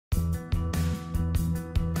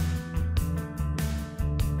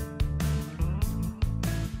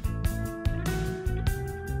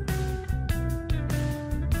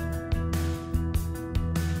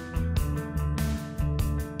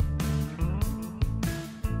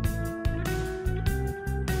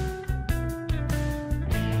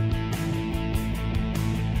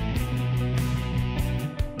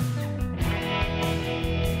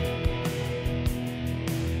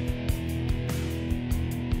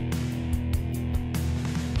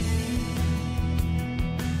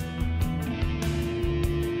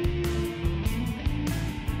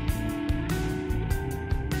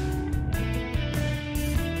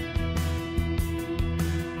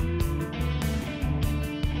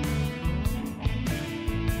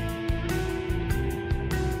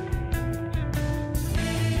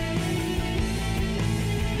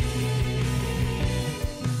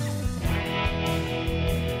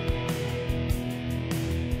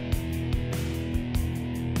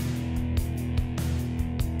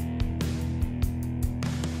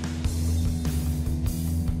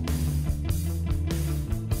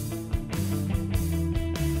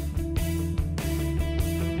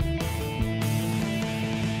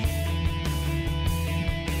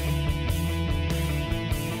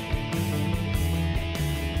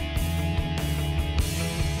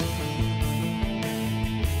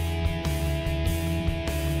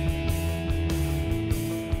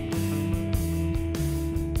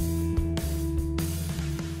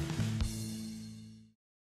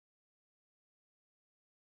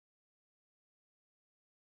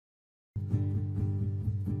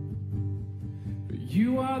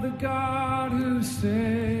You are the God who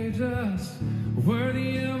saves us,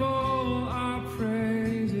 worthy of all our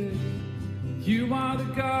praises. You are the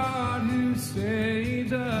God who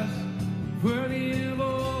saves us, worthy of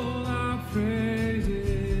all our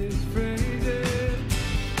praises, praises.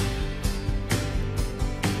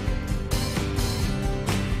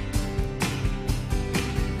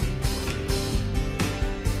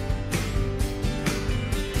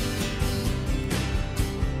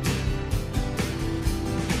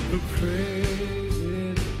 The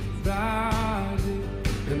praises rising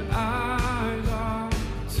and eyes are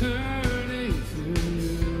turning to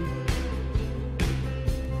you.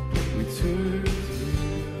 We turn to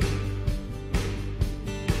you.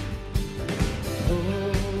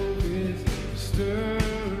 Hope is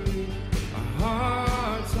stirring. Our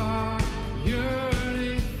hearts are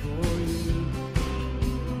yearning for you.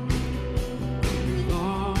 We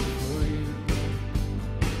long for you.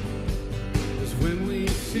 'Cause when we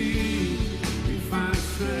see, we find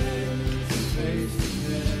strength face to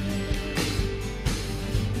face.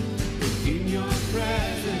 In your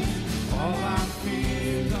presence, all our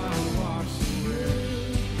fears are washed away.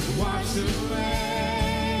 Washed away.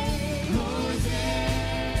 Hosanna,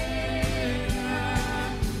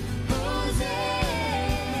 Hosanna.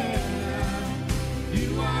 You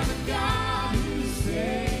are the God who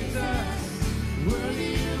saves us,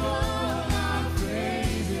 worthy of all our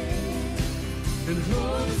praises. And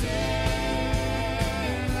Hosanna,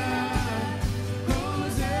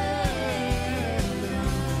 Hosanna.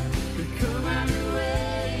 Come have your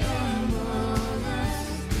way among us.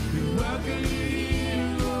 We welcome you here,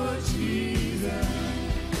 Lord Jesus.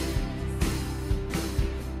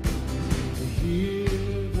 To hear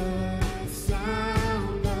the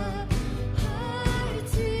sound of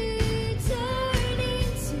Hearts returning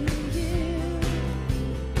to you.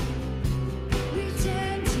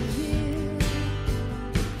 Return to you.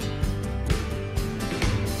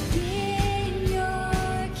 In your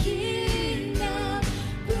kingdom,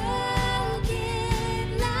 broken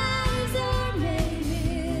lives are made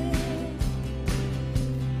new.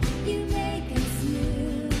 You make us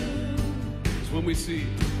new. It's when we see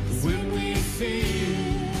you,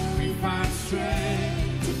 we find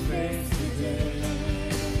strength to face the day.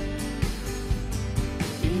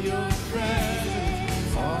 In your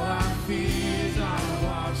presence, all our fears are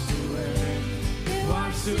washed away.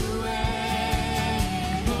 Washed away.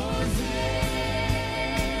 Hosanna,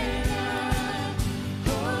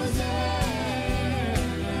 Hosanna.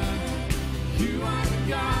 You are the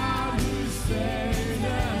God who saves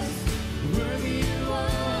us, worthy of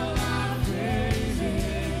all our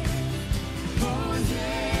praises.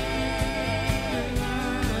 Hosanna,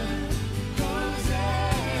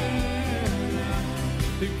 Hosanna.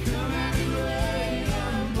 To come have your way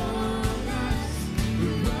among us. We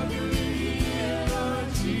welcome you here, Lord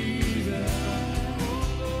Jesus. Oh,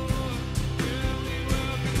 Lord, yeah, we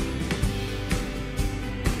welcome you.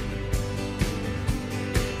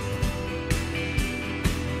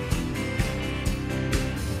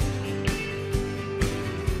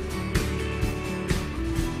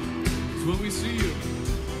 It's when we see you.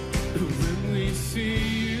 When we see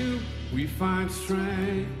you, we find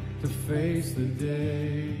strength to face the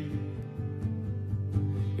day.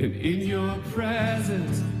 And in your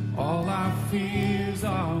presence, all our fears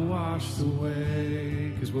are washed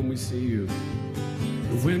away. 'Cause when we see you,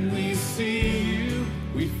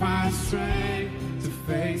 we find strength to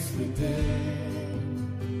face the day.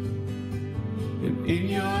 And in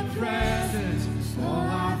your presence, all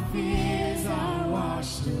our fears are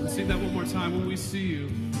washed away. Sing that one more time. When we see you.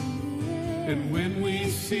 And when we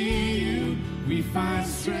see you, we find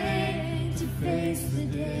strength to face the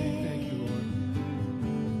day. Thank you, Lord.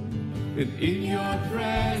 And in your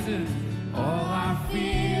presence, all our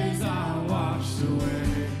fears are washed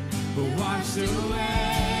away. But washed away.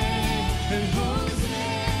 And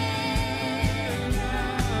Hosanna,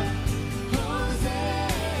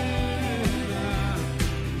 Hosanna.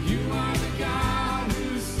 You are the God who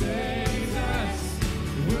saves us,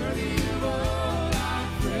 worthy of all our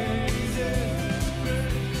praises.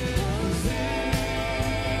 Hosanna,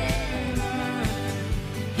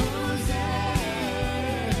 Hosanna.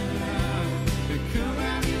 Come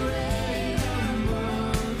have your way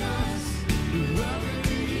among us. We welcome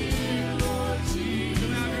you here, Lord Jesus.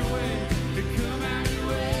 Come have your way. Come have your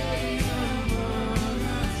way among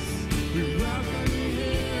us. We welcome you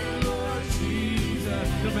here, Lord Jesus.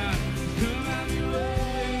 Come have your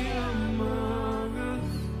way among us.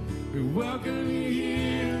 We welcome you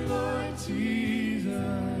here, Lord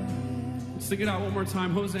Jesus. Sing it out one more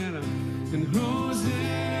time. Hosanna. And Hosanna,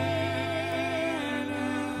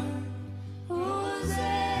 Hosanna.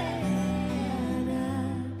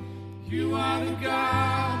 are the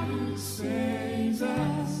God who saves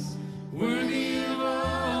us, worthy of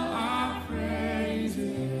all our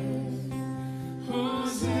praises.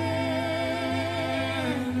 Hosanna,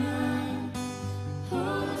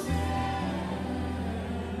 Hosanna.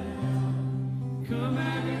 Come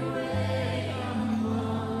have your way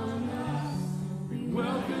among us. We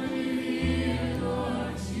welcome you here,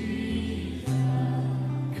 Lord Jesus.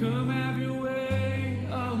 Come have your way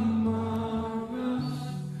among us.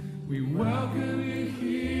 We welcome you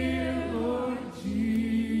here, Lord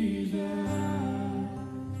Jesus.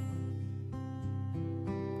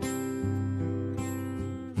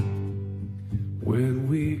 When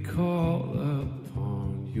we call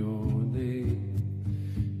upon your name,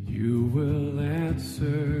 you will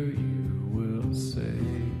answer, you will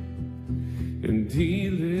save and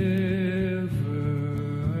deliver.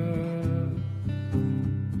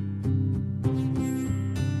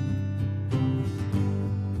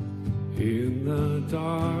 In the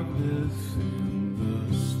darkness, in the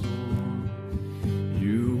storm,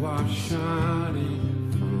 you are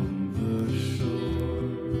shining from the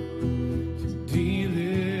shore to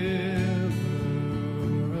deliver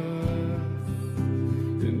us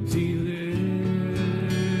and deliver.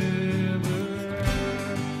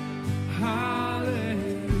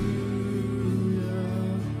 Hallelujah.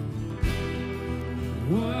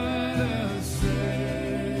 What a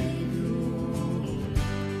Savior.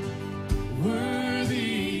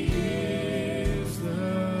 Worthy is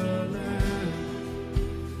the Lamb,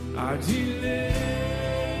 our deliverer,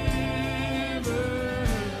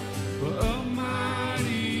 a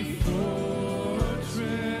mighty fortress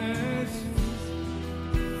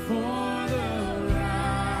for the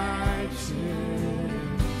righteous,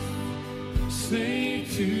 saved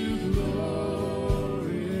to glorify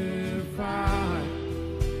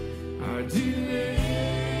our deliverer.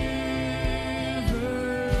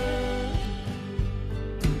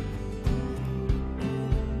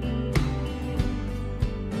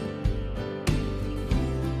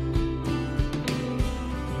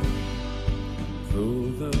 Though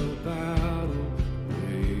the battle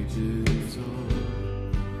rages on,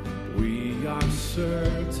 we are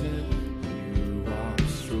certain you are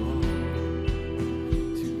strong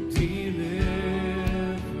to deliver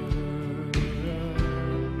us.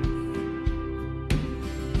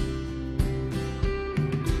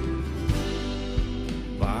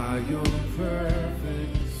 By your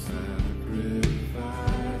perfect sacrifice,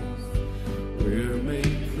 we're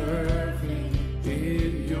made perfect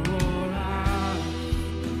in your eyes.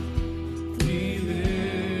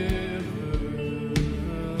 Deliver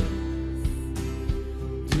us,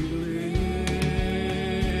 deliver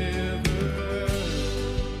us.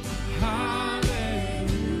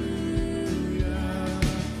 Hallelujah.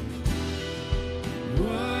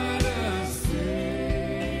 What a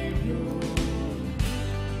Savior.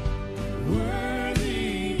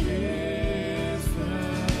 Worthy is the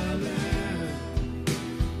Lamb,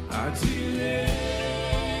 our deliverer,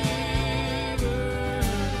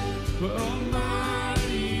 a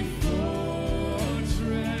mighty fortress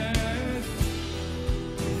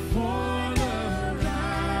for the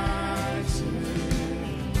righteous,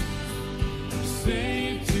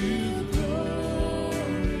 saved to glorify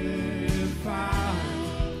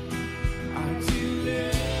our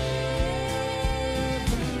deliverer.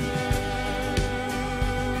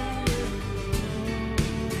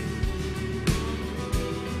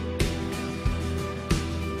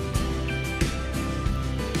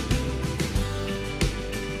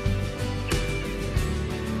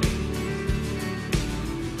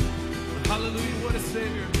 Hallelujah, what a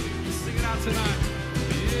Savior. Let's sing it out tonight.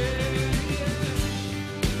 Yeah, yeah.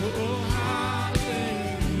 Oh, hallelujah.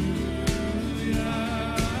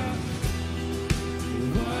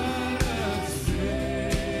 What a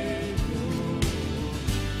Savior.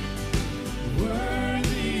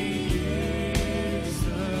 Worthy is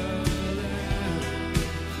the Lamb,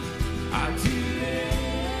 our deliverer,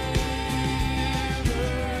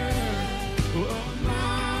 a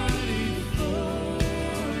mighty fortress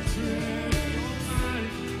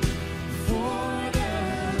for the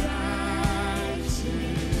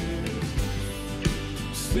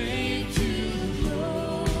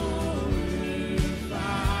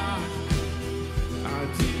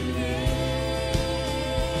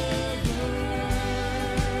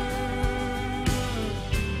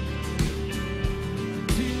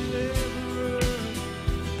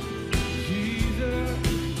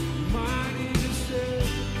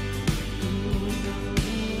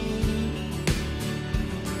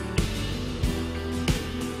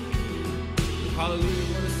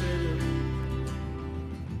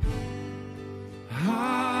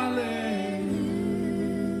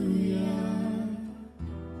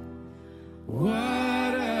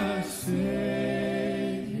What a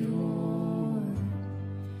Savior.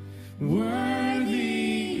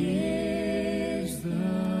 Worthy is the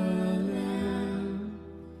Lamb,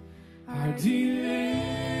 our deliverer,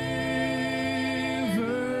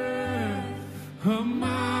 a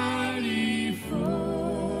mighty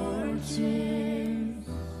fortress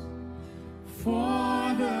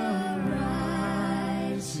for the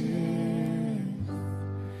righteous,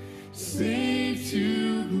 safe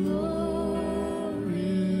to glorify,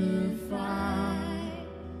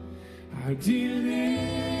 our deliverer.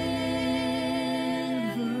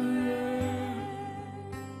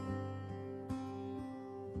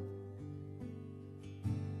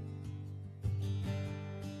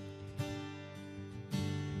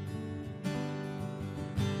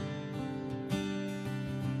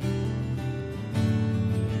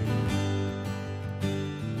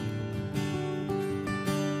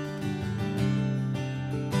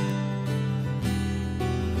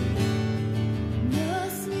 No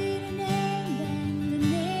sweeter name than the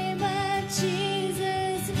name of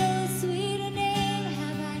Jesus. No sweeter name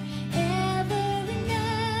have I ever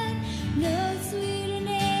known. No sweeter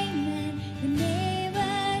name than the name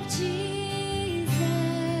of Jesus.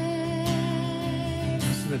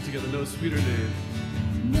 Listen that together. No sweeter name.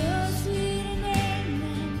 No sweeter name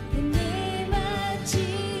than the name of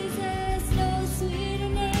Jesus. No sweeter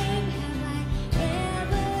name have I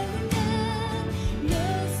ever known. No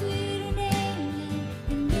sweeter name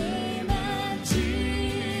than the name of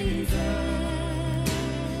Jesus.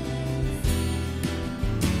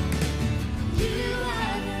 You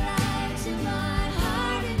are the light to my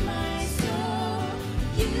heart and my soul.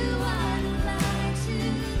 You are the light to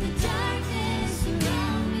the darkness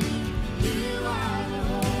around me. You are the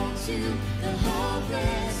hope to the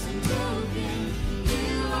hopeless and broken.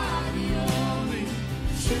 You are the only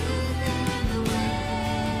truth and the way.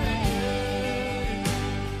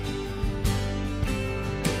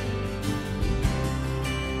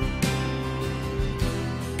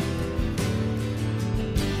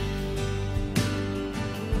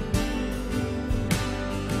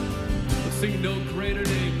 Let's sing no greater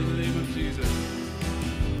name than the name of Jesus.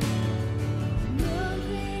 No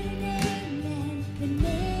greater name than the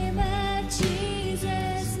name of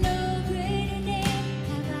Jesus. No greater name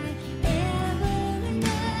have I ever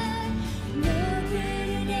known. No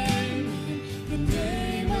greater name than the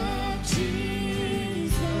name of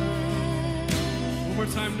Jesus. One more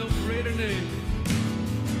time. No greater name.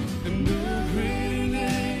 And no greater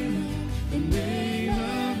name than the name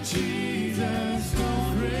of Jesus. No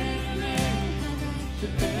greater name to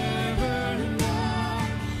ever known.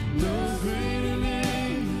 No greater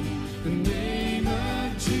name than the name of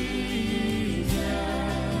Jesus.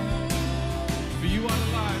 For you are the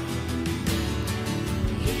light.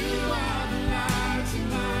 You are the light to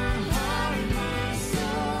my heart and my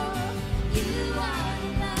soul. You are the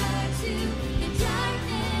light to the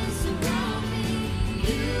darkness around me.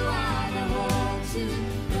 You are the hope to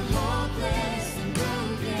the hopeless and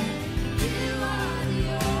broken. You are the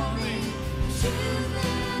only truth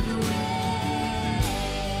and the way.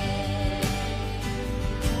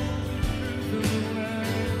 The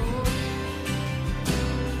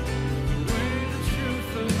way, the truth,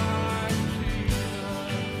 the life, Jesus.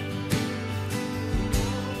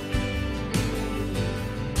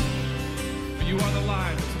 For you are the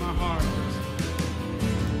light to my heart.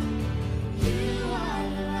 You are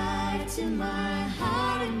the light to my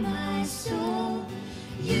heart and my soul.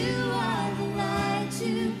 You are the light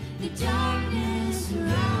to the darkness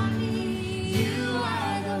around me. You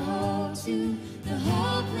are the hope to the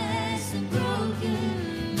hopeless and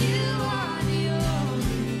broken. You are the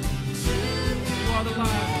only truth You are the and light.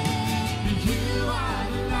 way. You are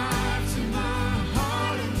the light to my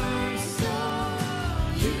heart and my soul.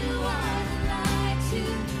 You are the light to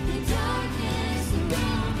the darkness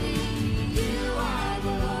around me. You are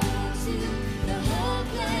the hope to the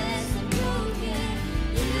hopeless and broken.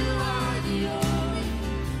 You are the only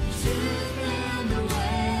truth and the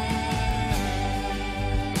way.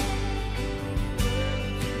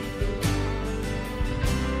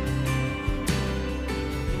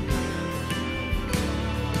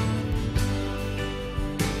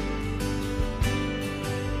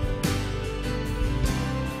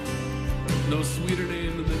 No sweeter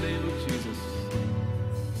name than the name of Jesus.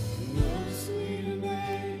 No sweeter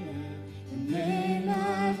name than the name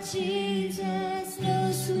of Jesus.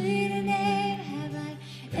 No sweeter name have I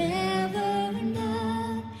ever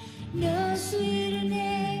known. No sweeter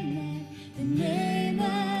name than the name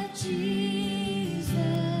of Jesus.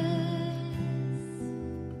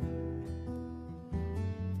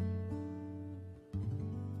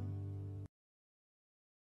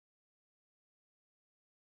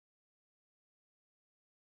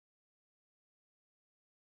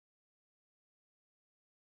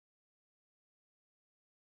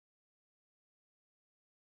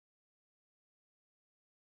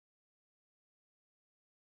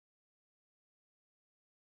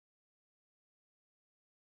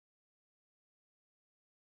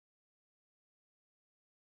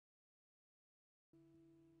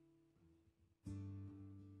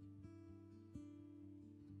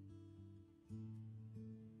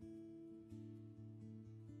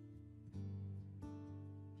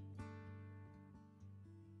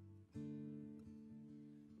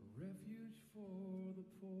 refuge for the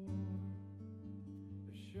poor,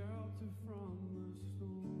 a shelter from the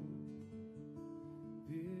storm.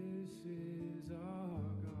 This is our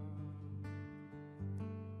God.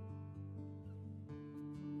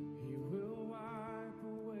 He will wipe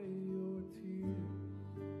away your tears,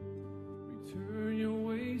 return your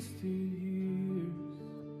wasted years.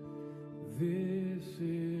 This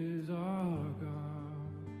is our God.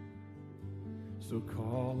 So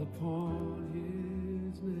call upon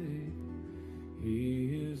His name.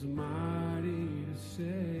 He is mighty to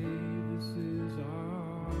save. This is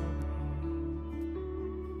our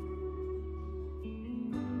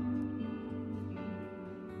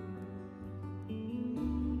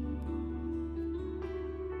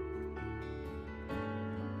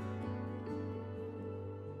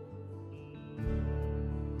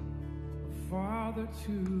Father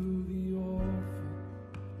to the orphan,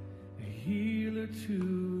 a healer to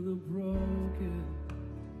the broken.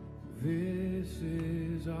 This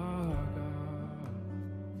is our God.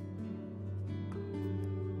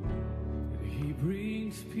 He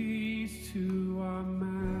brings peace to our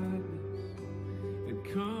madness and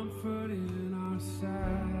comfort in our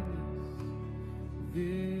sadness.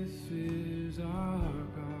 This is our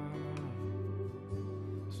God.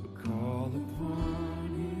 So call upon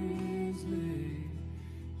His name.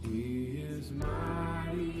 He is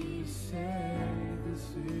mighty to save. This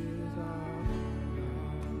is our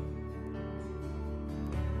God.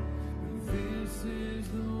 This is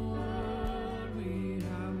the one we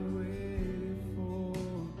have waited for.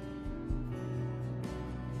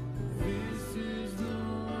 This is the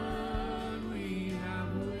one we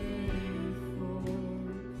have waited for.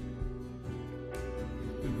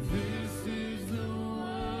 This is the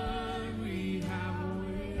one we have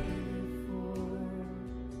waited for.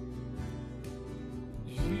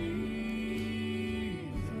 Jesus,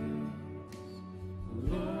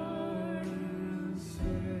 Lord and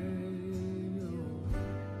Savior.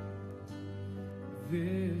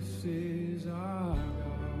 This is our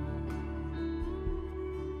God.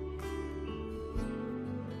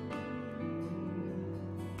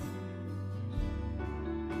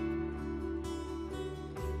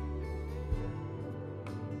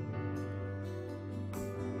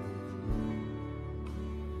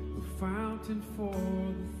 A fountain for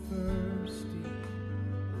the thirsty,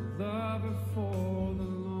 a lover for the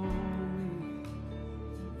lonely.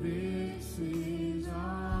 This is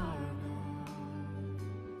our God.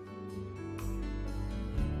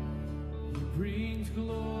 He brings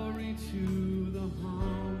glory to the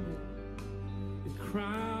humble and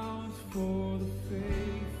crowns for the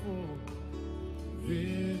faithful.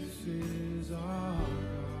 This is our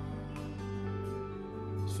God.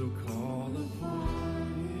 So call upon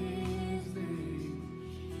His name.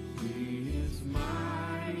 He is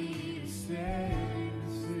mighty to save.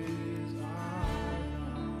 This is our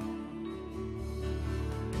God.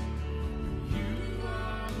 You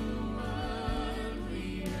are the one we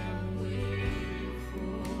have waited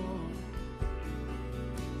for.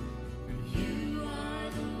 You are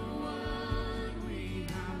the one we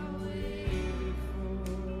have waited for.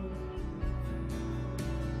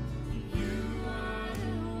 You are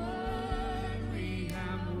the one we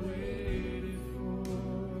have waited for.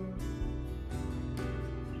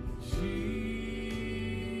 Jesus,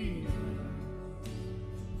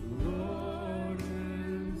 Lord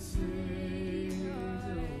and Savior.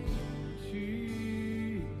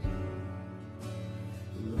 Jesus,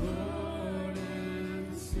 Lord and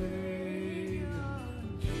Savior.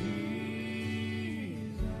 Jesus,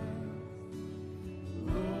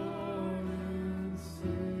 Lord and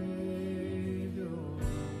Savior.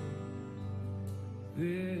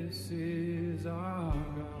 This is our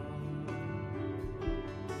God.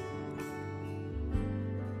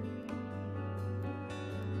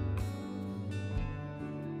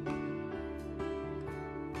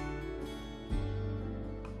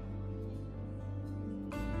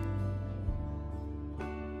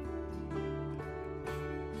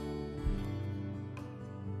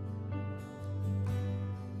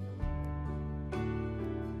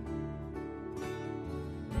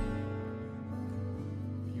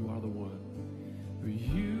 You are the one.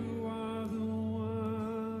 You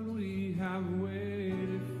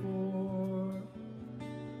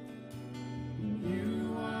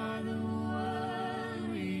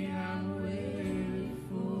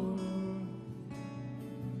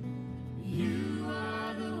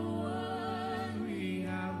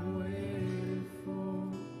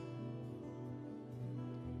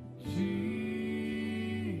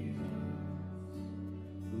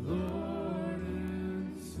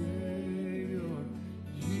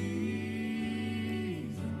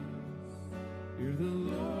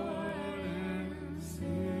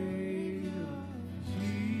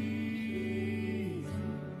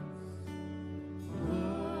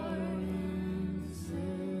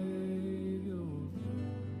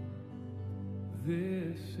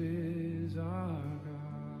This is our God.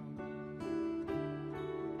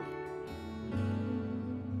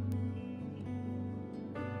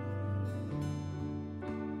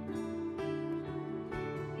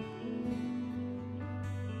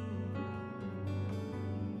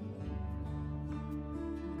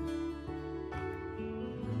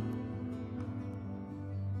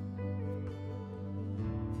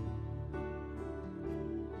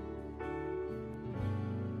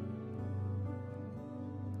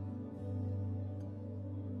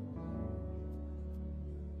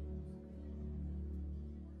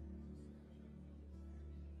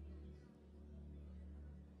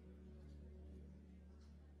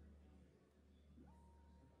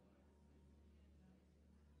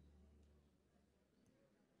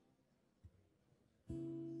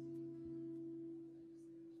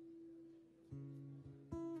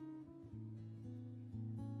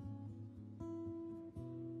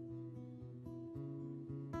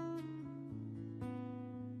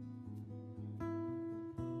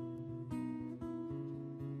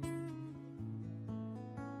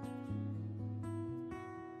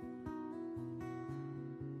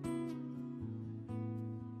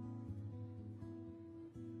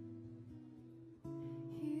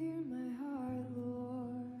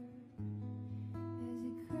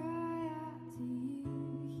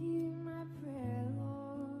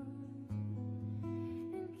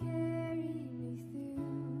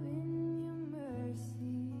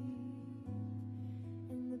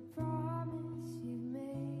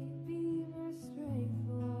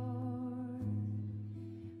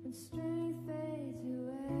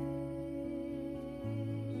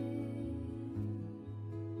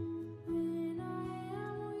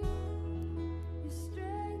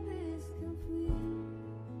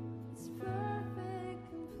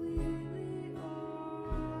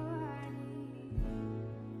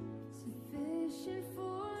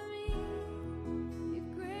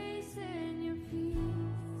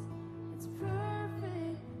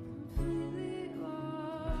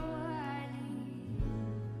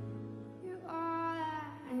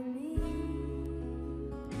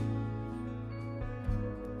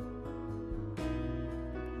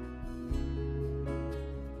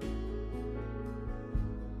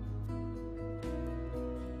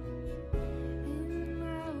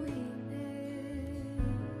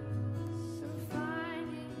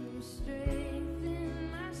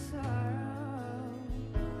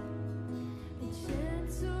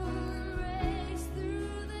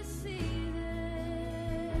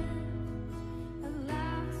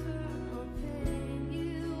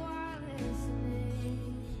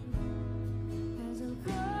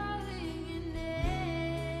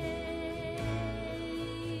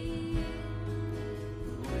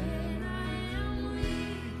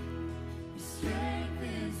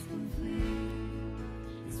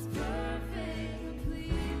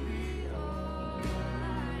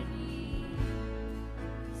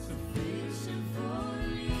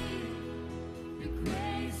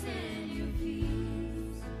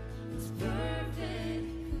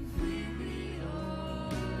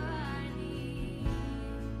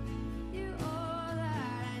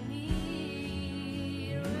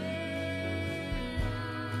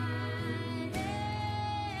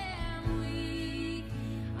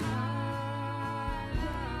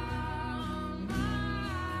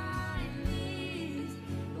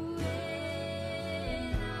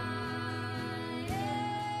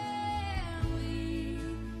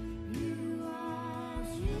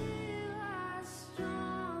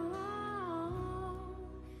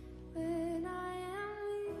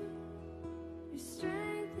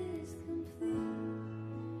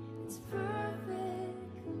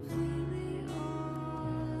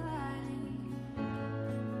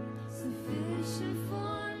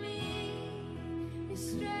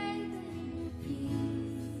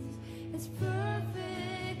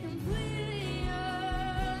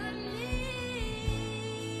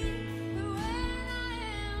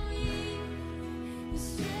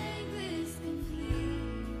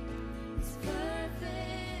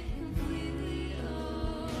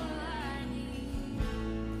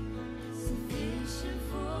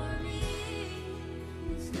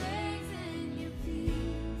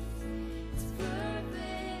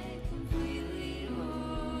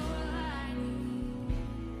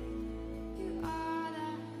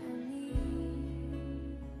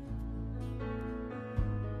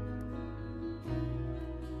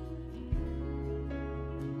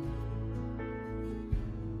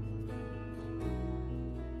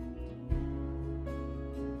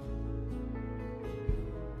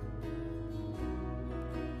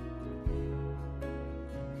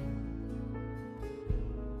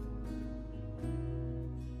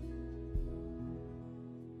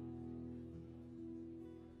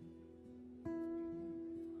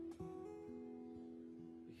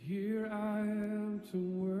 Here I am to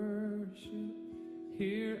worship,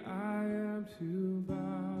 here I am to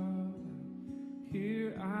bow,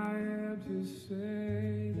 here I am to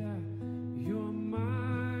say that you're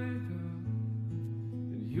my God,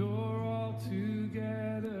 and you're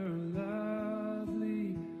altogether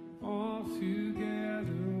lovely,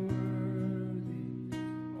 altogether worthy,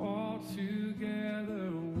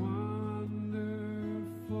 altogether wonderful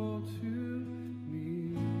to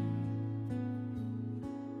me.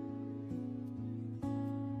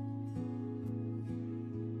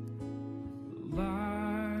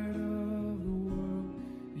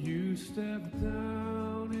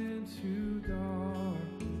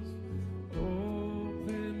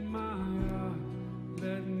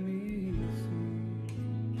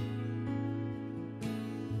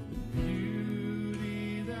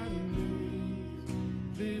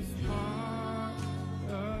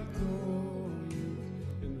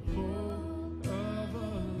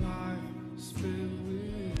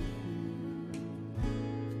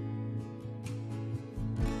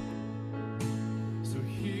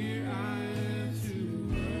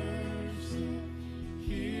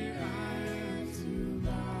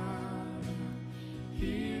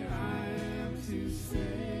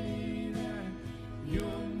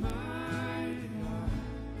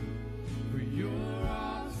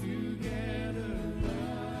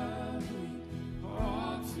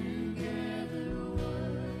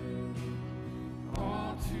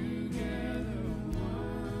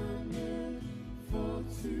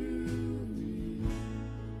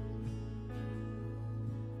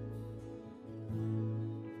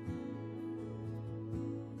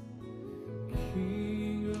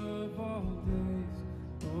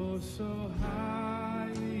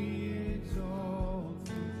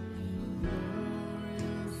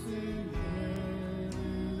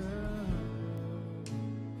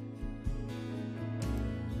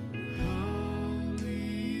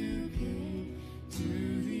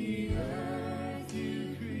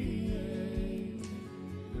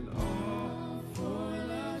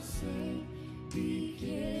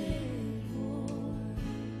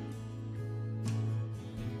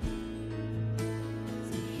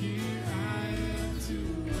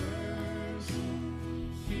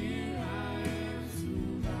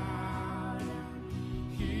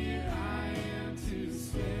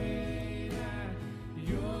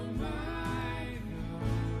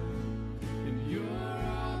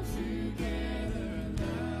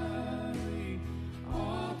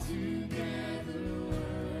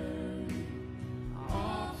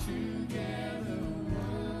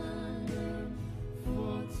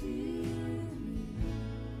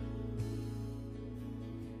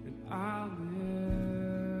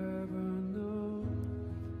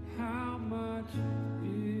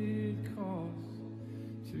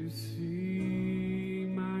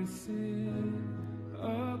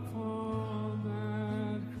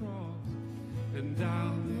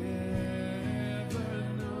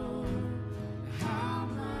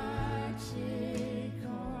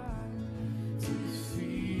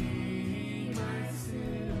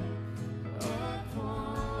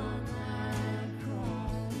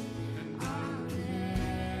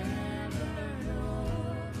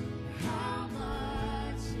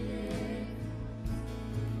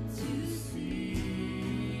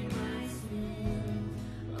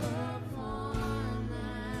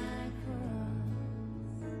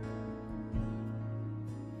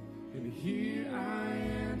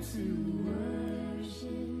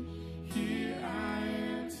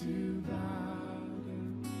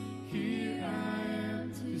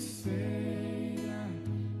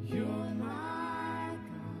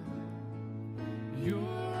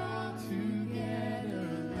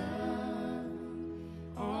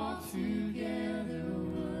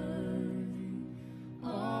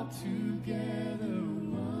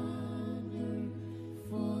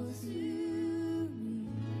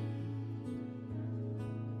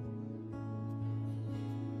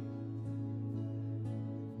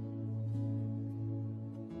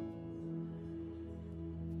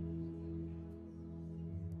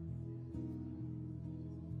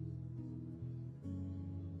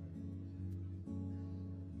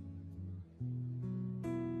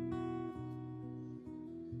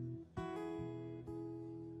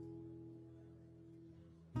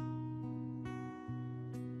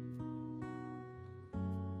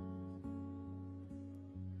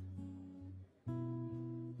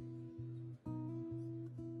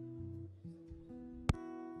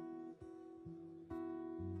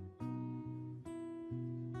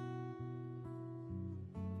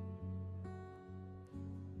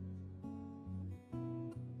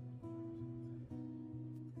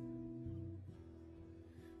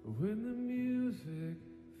 when the music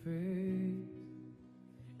fades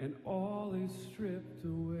and all is stripped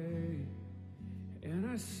away, and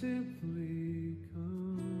I simply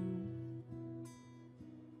come,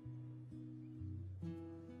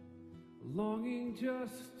 longing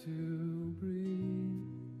just to breathe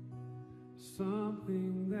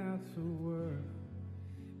something that's a word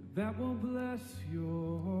that will bless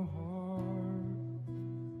your heart.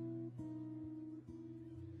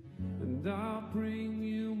 And I'll bring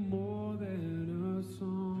you more than a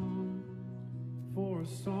song, for a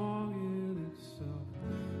song in itself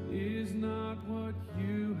is not what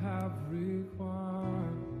you have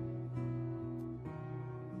required.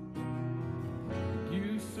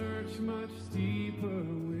 You search much deeper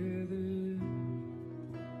within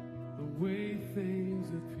the way things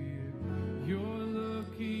appear. You're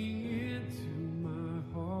looking into my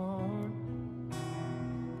heart,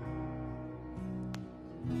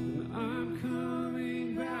 and I'm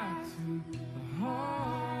coming back to the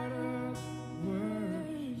heart of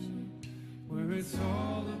worship, where it's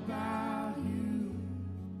all about you.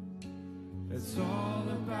 It's all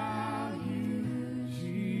about you,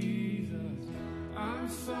 Jesus. I'm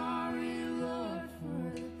sorry, Lord,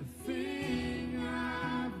 for the thing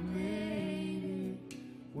I've made it,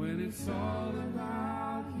 when it's all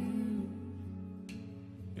about you.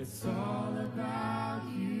 It's all about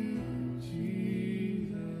you,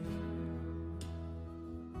 Jesus.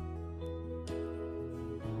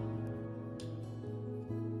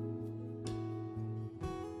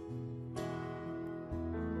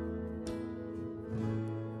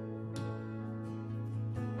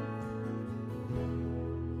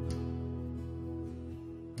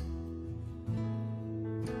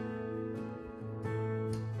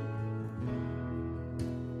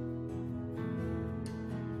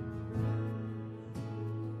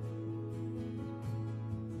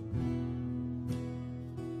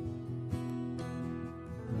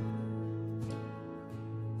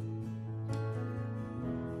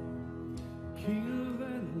 King of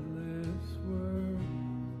endless world,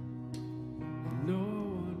 no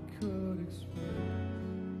one could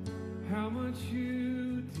express how much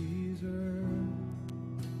you deserve.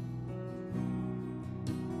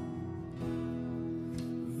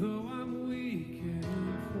 Though I'm weak and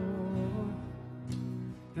poor,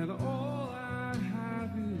 and all I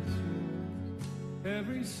have is yours,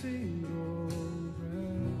 every single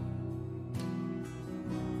breath.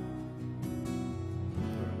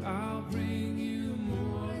 I'll bring you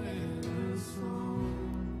more than a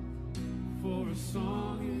song, for a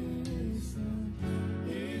song in itself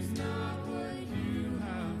is not what you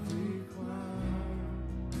have required.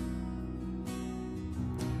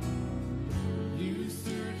 You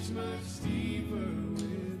search much deeper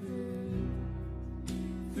within,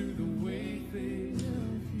 through the way things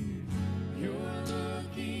appear. You're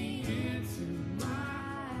looking into my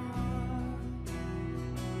heart.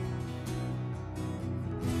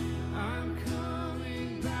 I'm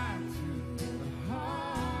coming back to the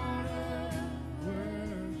heart of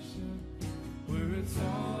worship, where it's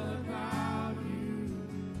all about you.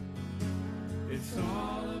 It's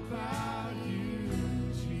all about you,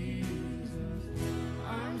 Jesus.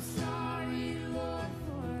 I'm sorry, Lord,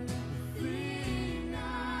 for the thing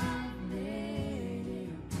I've made it,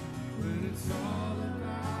 when it's all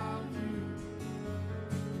about you.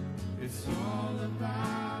 It's all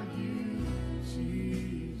about you,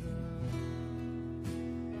 Jesus.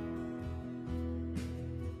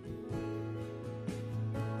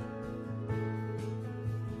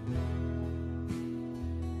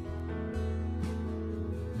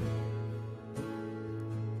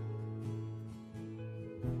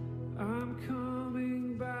 I'm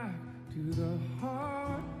coming back to the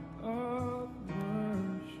heart of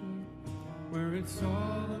worship, where it's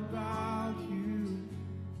all about you.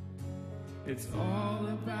 It's all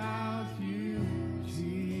about you,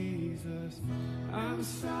 Jesus. I'm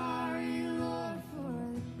sorry, Lord,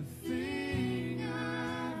 for the thing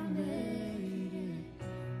I've made it,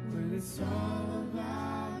 when it's all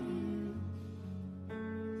about you.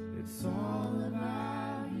 It's all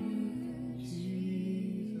about you,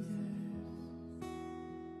 Jesus.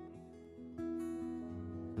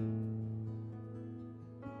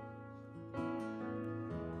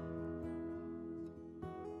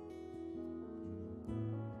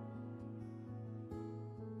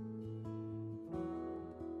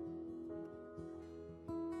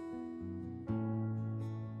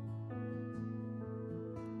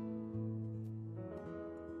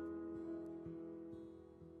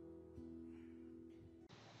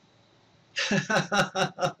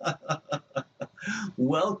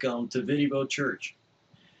 Welcome to VidDevoChurch.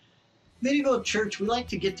 VidDevoChurch, we like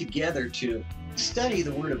to get together to study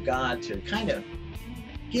the Word of God, to kind of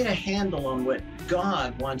get a handle on what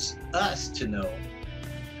God wants us to know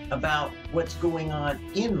about what's going on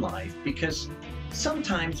in life, because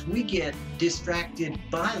sometimes we get distracted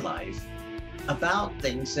by life about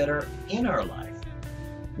things that are in our life.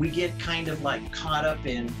 We get kind of like caught up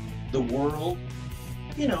in the world.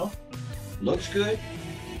 You know, looks good,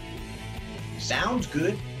 sounds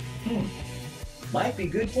good, might be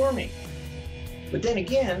good for me. But then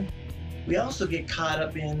again, we also get caught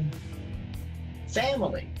up in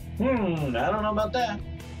family. I don't know about that.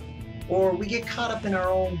 Or we get caught up in our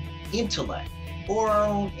own intellect, or our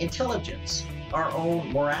own intelligence, our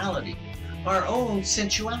own morality, our own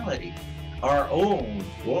sensuality, our own,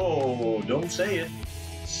 whoa, don't say it,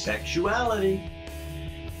 sexuality.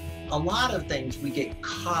 A lot of things we get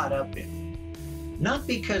caught up in, not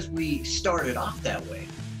because we started off that way,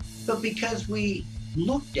 but because we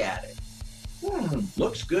looked at it.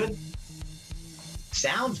 Looks good,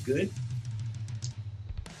 sounds good,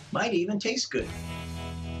 might even taste good.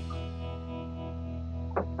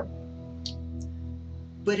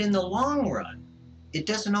 But in the long run, it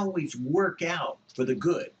doesn't always work out for the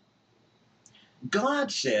good.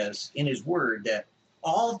 God says in His Word that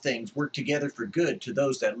all things work together for good to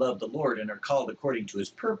those that love the Lord and are called according to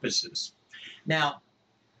His purposes. Now,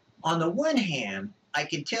 on the one hand, I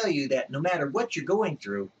can tell you that no matter what you're going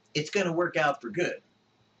through, it's going to work out for good.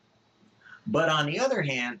 But on the other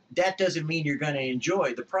hand, that doesn't mean you're going to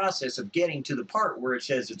enjoy the process of getting to the part where it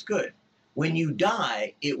says it's good. When you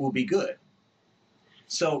die, it will be good.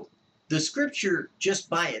 So the scripture just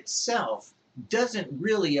by itself doesn't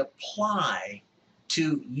really apply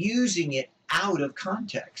to using it out of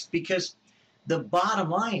context, because the bottom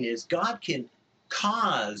line is God can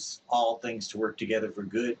cause all things to work together for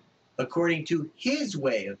good according to His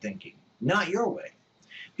way of thinking, not your way.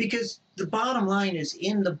 Because the bottom line is,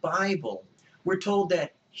 in the Bible, we're told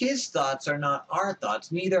that His thoughts are not our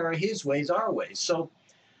thoughts, neither are His ways our ways. So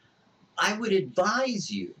I would advise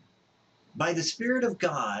you, by the Spirit of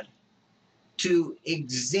God, to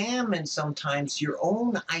examine sometimes your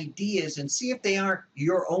own ideas and see if they aren't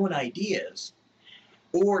your own ideas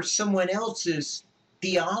or someone else's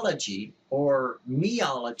theology or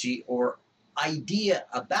meology or idea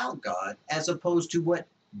about God, as opposed to what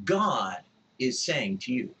God is saying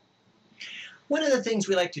to you. One of the things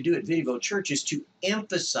we like to do at VidDevoChurch is to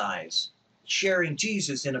emphasize sharing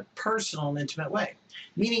Jesus in a personal and intimate way,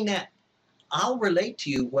 meaning that I'll relate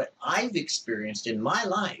to you what I've experienced in my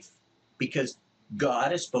life, because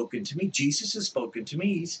God has spoken to me, Jesus has spoken to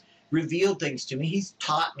me, He's revealed things to me, He's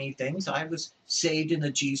taught me things. I was saved in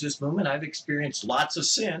the Jesus movement. I've experienced lots of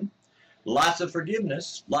sin, lots of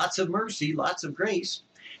forgiveness, lots of mercy, lots of grace.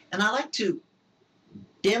 And I like to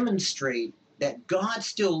demonstrate that God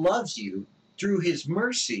still loves you through His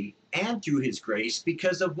mercy and through His grace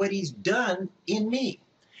because of what He's done in me,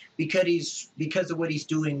 because of what He's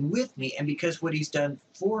doing with me, and because of what He's done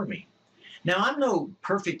for me. Now, I'm no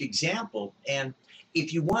perfect example, and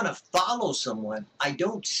if you want to follow someone, I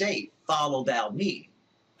don't say, follow thou me,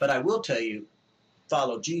 but I will tell you,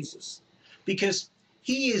 follow Jesus, because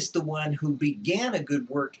He is the one who began a good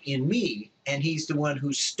work in me, and He's the one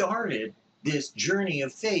who started this journey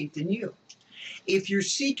of faith in you. If you're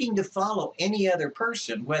seeking to follow any other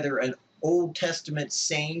person, whether an Old Testament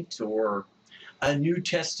saint or a New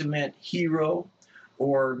Testament hero,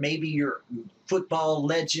 or maybe your football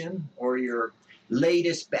legend or your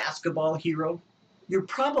latest basketball hero, you're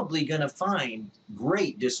probably going to find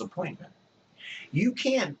great disappointment. You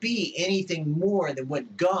can't be anything more than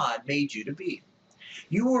what God made you to be.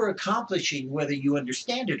 You are accomplishing, whether you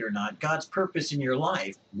understand it or not, God's purpose in your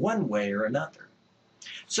life one way or another.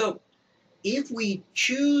 So if we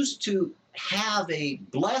choose to have a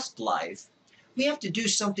blessed life, we have to do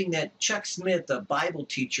something that Chuck Smith, a Bible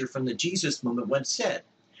teacher from the Jesus movement, once said.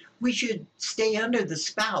 We should stay under the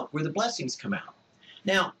spout where the blessings come out.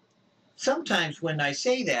 Now, sometimes when I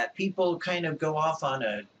say that, people kind of go off on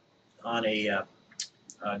a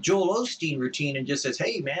Joel Osteen routine and just says,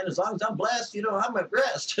 hey man, as long as I'm blessed, I'm at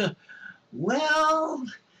rest. Well,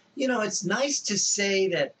 it's nice to say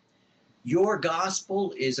that your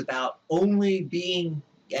gospel is about only being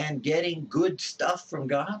and getting good stuff from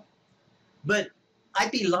God, but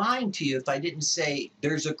I'd be lying to you if I didn't say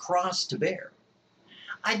there's a cross to bear.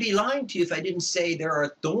 I'd be lying to you if I didn't say there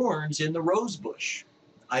are thorns in the rose bush.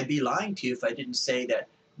 I'd be lying to you if I didn't say that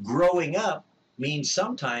growing up means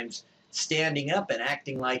sometimes standing up and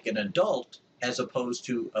acting like an adult as opposed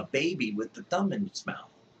to a baby with the thumb in its mouth.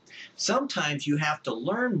 Sometimes you have to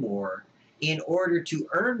learn more in order to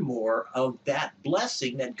earn more of that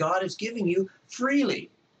blessing that God is giving you freely.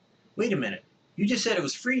 wait a minute, you just said it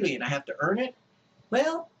was freely and I have to earn it?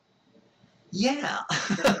 Well, yeah.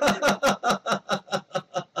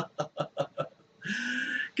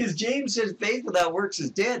 Because James says faith without works is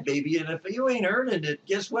dead, baby. And if you ain't earning it,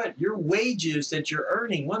 guess what? Your wages that you're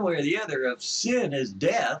earning one way or the other of sin is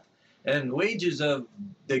death. And wages of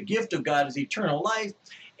the gift of God is eternal life.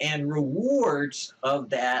 And rewards of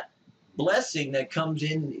that blessing that comes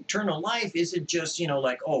in eternal life isn't just,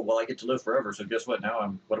 like, oh, well, I get to live forever. So guess what?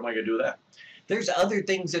 Now what am I going to do with that? There's other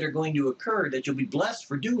things that are going to occur that you'll be blessed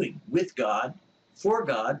for doing with God, for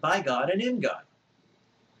God, by God, and in God.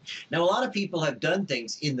 Now, a lot of people have done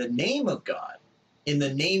things in the name of God, in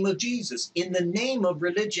the name of Jesus, in the name of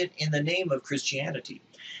religion, in the name of Christianity.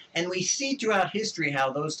 And we see throughout history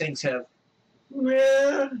how those things have,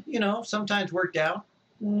 sometimes worked out,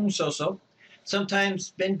 so-so.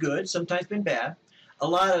 Sometimes been good, sometimes been bad. A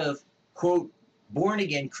lot of, quote,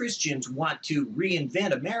 born-again Christians want to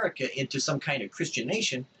reinvent America into some kind of Christian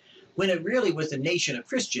nation when it really was a nation of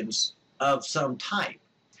Christians of some type.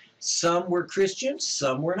 Some were Christians,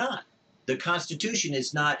 some were not. The Constitution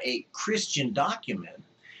is not a Christian document.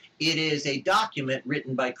 It is a document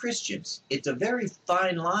written by Christians. It's a very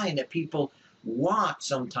fine line that people walk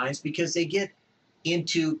sometimes because they get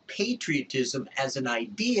into patriotism as an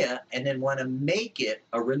idea and then want to make it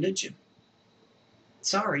a religion.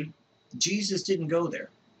 Sorry, Jesus didn't go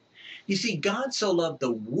there. You see, God so loved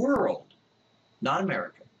the world, not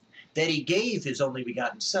America, that he gave his only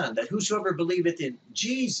begotten Son, that whosoever believeth in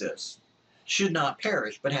Jesus should not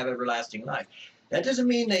perish, but have everlasting life. That doesn't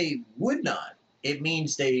mean they would not. It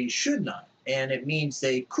means they should not. And it means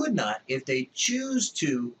they could not if they choose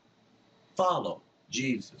to follow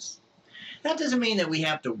Jesus. That doesn't mean that we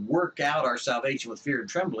have to work out our salvation with fear and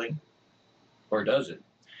trembling, or does it?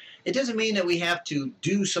 It doesn't mean that we have to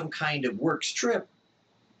do some kind of works trip.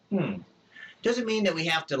 Doesn't mean that we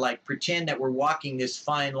have to pretend that we're walking this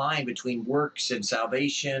fine line between works and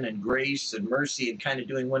salvation and grace and mercy and kind of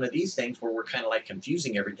doing one of these things where we're kind of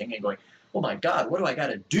confusing everything and going, oh my God, what do I got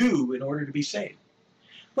to do in order to be saved?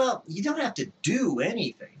 Well, you don't have to do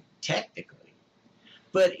anything, technically.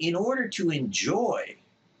 But in order to enjoy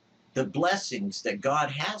the blessings that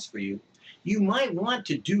God has for you, you might want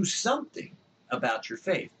to do something about your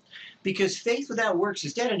faith. Because faith without works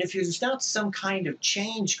is dead. And if there's not some kind of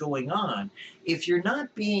change going on, if you're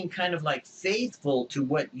not being kind of faithful to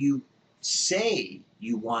what you say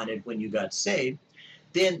you wanted when you got saved,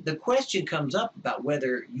 then the question comes up about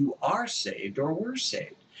whether you are saved or were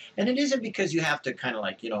saved. And it isn't because you have to kind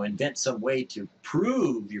of invent some way to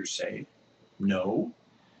prove you're saved. No,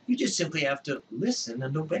 you just simply have to listen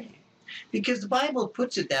and obey. Because the Bible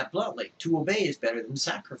puts it that bluntly. To obey is better than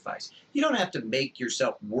sacrifice. You don't have to make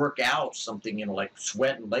yourself work out something, like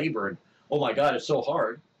sweat and labor and, oh my God, it's so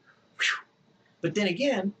hard. Whew. But then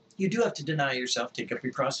again, you do have to deny yourself, take up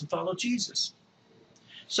your cross, and follow Jesus.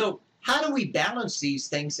 So how do we balance these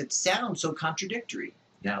things that sound so contradictory?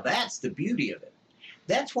 Now that's the beauty of it.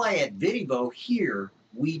 That's why at VidDevo here,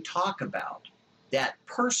 we talk about that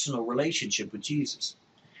personal relationship with Jesus.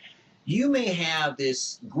 You may have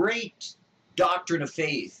this great doctrine of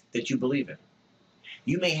faith that you believe in.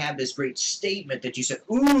 You may have this great statement that you said,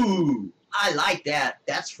 ooh, I like that.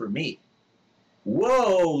 That's for me.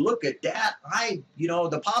 Whoa, look at that. The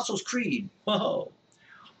Apostles' Creed. Whoa.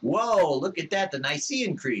 Whoa, look at that. The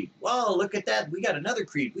Nicene Creed. Whoa, look at that. We got another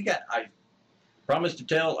creed.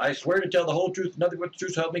 I swear to tell the whole truth, nothing but the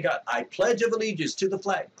truth, so help me God. I pledge of allegiance to the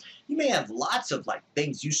flag. You may have lots of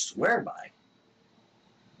things you swear by.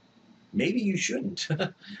 Maybe you shouldn't.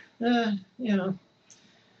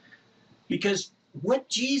 Because what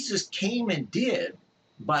Jesus came and did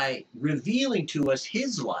by revealing to us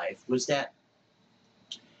his life was that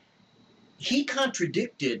he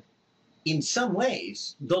contradicted, in some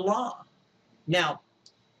ways, the law. Now,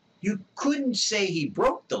 you couldn't say he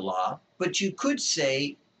broke the law, but you could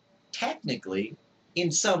say, technically,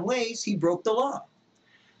 in some ways, he broke the law.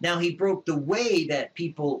 Now, he broke the way that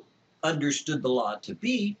people understood the law to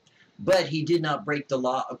be, but he did not break the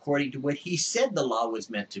law according to what he said the law was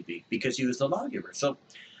meant to be, because he was the lawgiver. So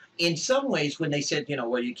in some ways, when they said,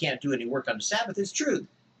 well, you can't do any work on the Sabbath, it's true.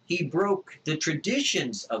 He broke the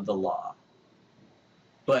traditions of the law,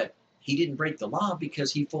 but he didn't break the law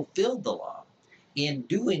because he fulfilled the law in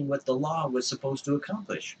doing what the law was supposed to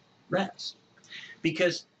accomplish, rest.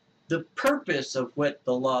 Because the purpose of what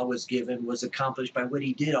the law was given was accomplished by what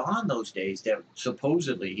he did on those days that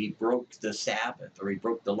supposedly he broke the Sabbath or he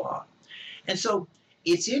broke the law. And so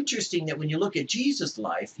it's interesting that when you look at Jesus'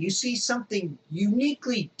 life, you see something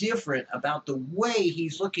uniquely different about the way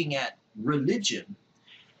he's looking at religion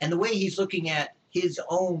and the way he's looking at his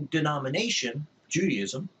own denomination,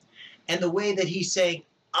 Judaism, and the way that he's saying,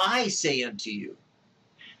 I say unto you.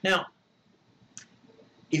 Now,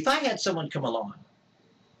 if I had someone come along,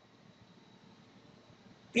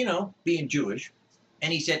 you know, being Jewish,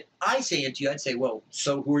 and he said, I say unto you, I'd say, well,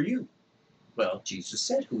 so who are you? Well, Jesus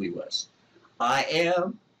said who he was. I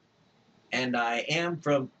am, and I am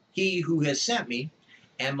from he who has sent me,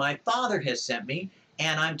 and my Father has sent me,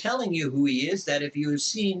 and I'm telling you who he is, that if you have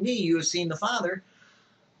seen me, you have seen the Father.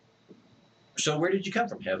 So where did you come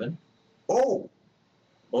from? Heaven? Oh,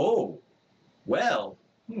 well,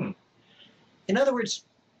 In other words,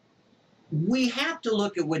 we have to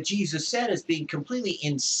look at what Jesus said as being completely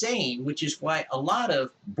insane, which is why a lot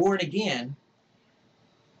of born-again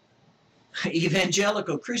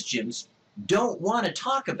evangelical Christians don't want to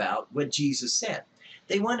talk about what Jesus said.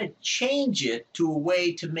 They want to change it to a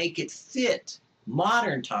way to make it fit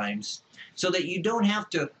modern times so that you don't have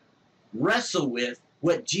to wrestle with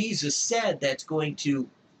what Jesus said that's going to,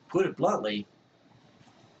 put it bluntly,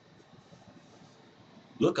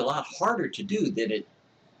 look a lot harder to do than it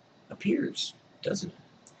appears, doesn't it?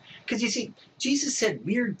 Because you see, Jesus said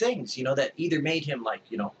weird things, you know, that either made him like,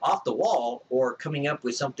 you know, off the wall or coming up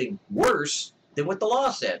with something worse than what the law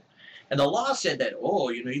said. And the law said that, oh,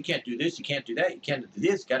 you know, you can't do this, you can't do that, you can't do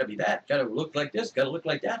this, got to be that, got to look like this, got to look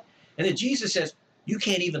like that. And then Jesus says, you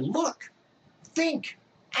can't even look, think,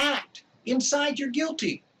 act. Inside you're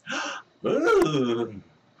guilty. You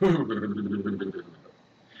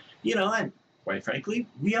know, and quite frankly,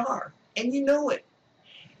 we are. And you know it.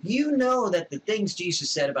 You know that the things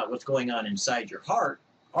Jesus said about what's going on inside your heart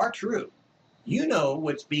are true. You know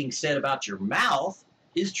what's being said about your mouth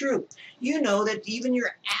is true. You know that even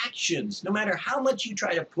your actions, no matter how much you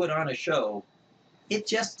try to put on a show, it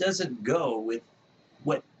just doesn't go with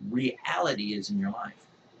what reality is in your life.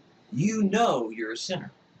 You know you're a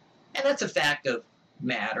sinner. And that's a fact of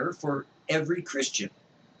matter for every Christian.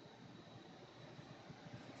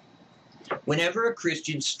 Whenever a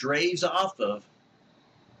Christian strays off of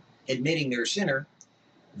admitting they're a sinner,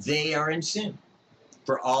 they are in sin.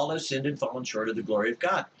 For all have sinned and fallen short of the glory of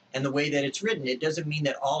God. And the way that it's written, it doesn't mean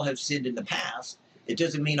that all have sinned in the past. It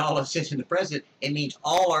doesn't mean all have sinned in the present. It means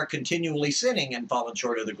all are continually sinning and fallen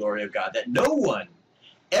short of the glory of God. That no one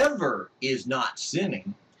ever is not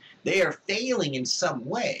sinning. They are failing in some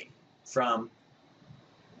way from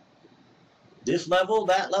this level,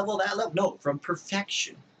 that level, that level. No, from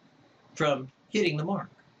perfection. From hitting the mark.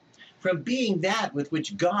 From being that with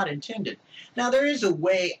which God intended. Now, there is a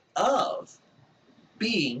way of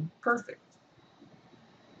being perfect.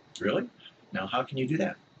 Really? Now, how can you do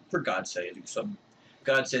that? For God's sake, do something.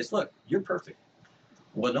 God says, look, you're perfect.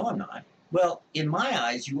 Well, no, I'm not. Well, in my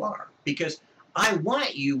eyes, you are. Because I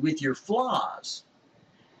want you with your flaws,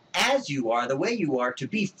 as you are, the way you are, to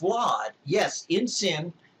be flawed, yes, in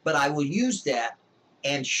sin, but I will use that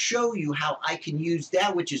and show you how I can use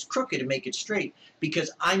that which is crooked and make it straight, because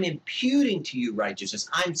I'm imputing to you righteousness.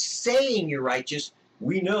 I'm saying you're righteous.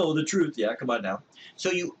 We know the truth. Yeah, come on now.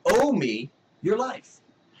 So you owe me your life.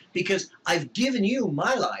 Because I've given you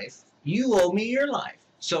my life, you owe me your life.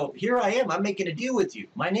 So here I am. I'm making a deal with you.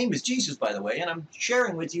 My name is Jesus, by the way, and I'm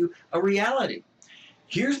sharing with you a reality.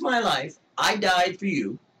 Here's my life. I died for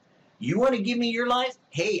you. You want to give me your life?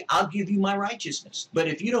 Hey, I'll give you my righteousness. But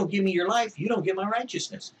if you don't give me your life, you don't get my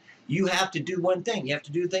righteousness. You have to do one thing. You have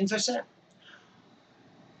to do the things I said.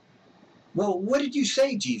 Well, what did you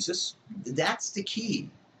say, Jesus? That's the key.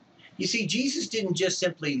 You see, Jesus didn't just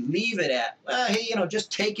simply leave it at, well, hey, you know,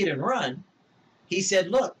 just take it and run. He said,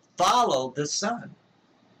 look, follow the Son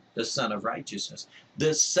of righteousness,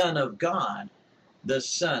 the Son of God, the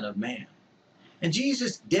Son of man. And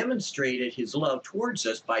Jesus demonstrated his love towards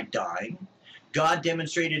us by dying. God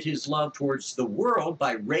demonstrated his love towards the world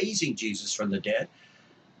by raising Jesus from the dead.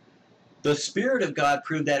 The Spirit of God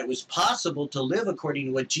proved that it was possible to live according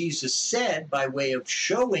to what Jesus said by way of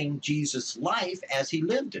showing Jesus' life as he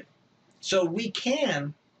lived it. So we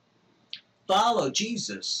can follow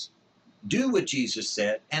Jesus, do what Jesus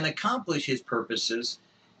said, and accomplish his purposes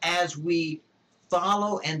as we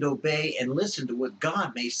follow and obey and listen to what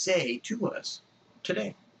God may say to us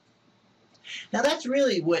today. Now that's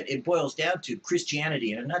really what it boils down to,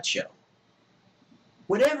 Christianity in a nutshell.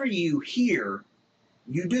 Whatever you hear,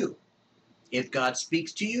 you do. If God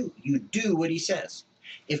speaks to you, you do what he says.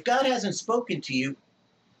 If God hasn't spoken to you,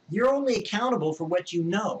 you're only accountable for what you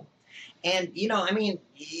know. And, you know, I mean,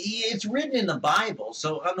 it's written in the Bible.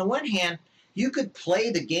 So on the one hand, you could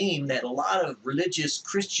play the game that a lot of religious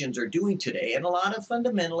Christians are doing today, and a lot of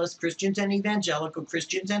fundamentalist Christians and evangelical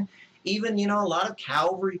Christians, and even, you know, a lot of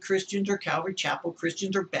Calvary Christians or Calvary Chapel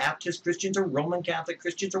Christians or Baptist Christians or Roman Catholic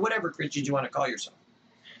Christians or whatever Christians you want to call yourself,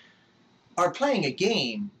 are playing a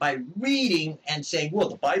game by reading and saying, well,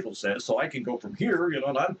 the Bible says, so I can go from here, and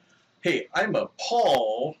I'm a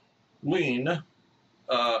Pauline,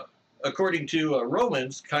 according to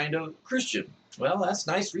Romans kind of Christian. Well, that's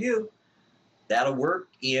nice for you. That'll work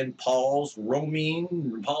in Pauline,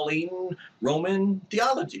 Roman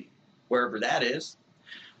theology, wherever that is.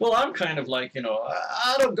 Well, I'm kind of like,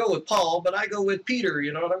 I don't go with Paul, but I go with Peter,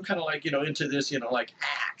 and I'm kind of like, into this, like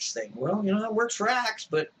Acts thing. Well, that works for Acts,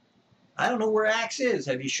 but I don't know where Acts is.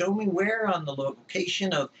 Have you shown me where on the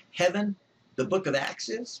location of heaven the book of Acts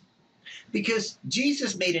is? Because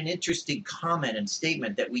Jesus made an interesting comment and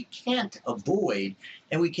statement that we can't avoid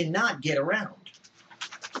and we cannot get around.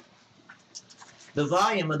 The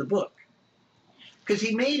volume of the book. Because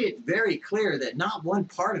he made it very clear that not one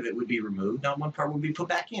part of it would be removed, not one part would be put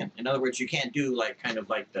back in. In other words, you can't do kind of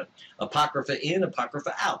like the Apocrypha in,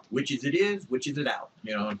 Apocrypha out. Which is it, which is it out?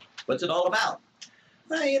 What's it all about?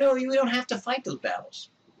 Well, we don't have to fight those battles.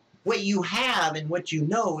 What you have and what you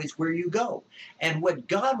know is where you go. And what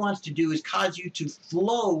God wants to do is cause you to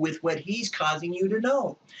flow with what he's causing you to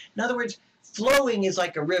know. In other words, flowing is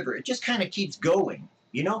like a river. It just kind of keeps going,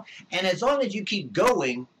 And as long as you keep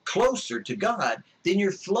going closer to God, then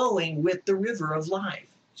you're flowing with the river of life,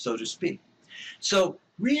 so to speak. So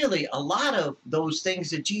really, a lot of those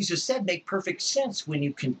things that Jesus said make perfect sense when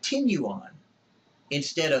you continue on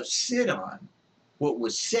instead of sit on what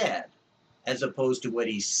was said as opposed to what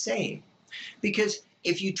he's saying. Because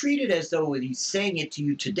if you treat it as though he's saying it to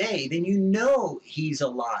you today, then you know he's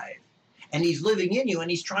alive and he's living in you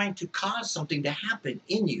and he's trying to cause something to happen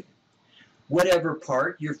in you. Whatever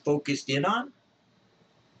part you're focused in on,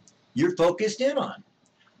 you're focused in on.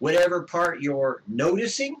 Whatever part you're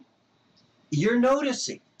noticing, you're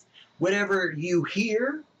noticing. Whatever you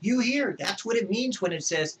hear, you hear. That's what it means when it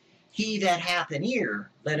says, he that hath an ear,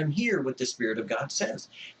 let him hear what the Spirit of God says.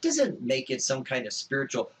 It doesn't make it some kind of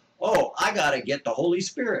spiritual, oh, I got to get the Holy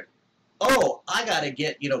Spirit. Oh, I got to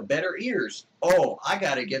get, better ears. Oh, I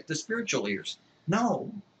got to get the spiritual ears. No.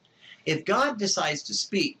 If God decides to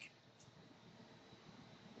speak,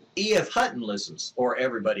 E.F. Hutton listens, or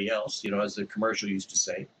everybody else, as the commercial used to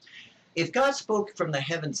say. If God spoke from the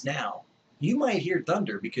heavens now, you might hear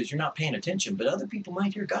thunder because you're not paying attention, but other people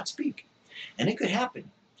might hear God speak. And it could happen.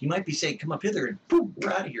 You might be saying, come up hither, and boom, we're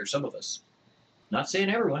out of here, some of us. Not saying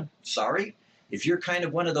everyone. Sorry. If you're kind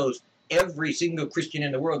of one of those, every single Christian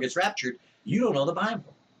in the world gets raptured, you don't know the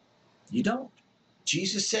Bible. You don't.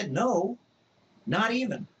 Jesus said no, not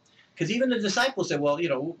even. Because even the disciples said, well,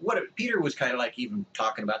 Peter was kind of like even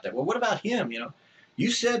talking about that. Well, what about him, You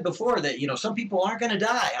said before that, some people aren't going to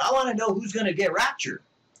die. I want to know who's going to get raptured.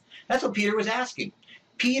 That's what Peter was asking.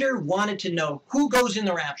 Peter wanted to know who goes in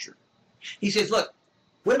the rapture. He says, look,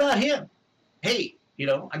 what about him? Hey,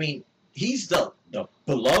 he's the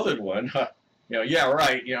beloved one. Yeah,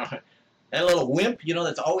 right. That little wimp,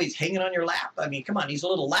 that's always hanging on your lap. I mean, come on, he's a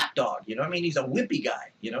little lap dog. He's a wimpy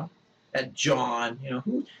guy, That John,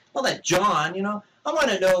 that John, I want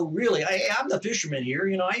to know really, I'm the fisherman here,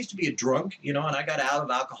 I used to be a drunk, and I got out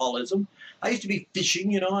of alcoholism. I used to be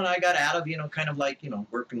fishing, and I got out of, kind of like,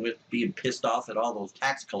 working with being pissed off at all those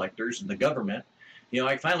tax collectors and the government.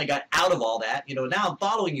 I finally got out of all that. Now I'm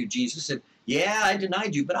following you, Jesus. And yeah, I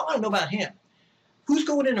denied you, but I want to know about him. Who's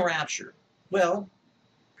going in the rapture? Well,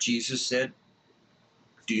 Jesus said,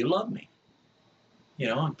 do you love me?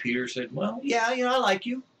 And Peter said, well, yeah, I like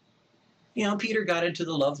you. Peter got into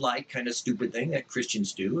the love light kind of stupid thing that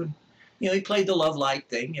Christians do. And, he played the love light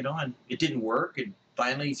thing, and it didn't work. And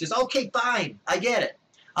finally he says, okay, fine, I get it.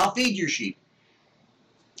 I'll feed your sheep.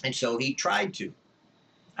 And so he tried to.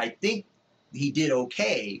 I think he did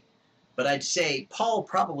okay, but I'd say Paul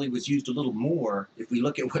probably was used a little more if we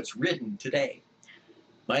look at what's written today.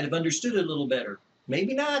 Might have understood it a little better.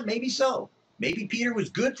 Maybe not, maybe so. Maybe Peter was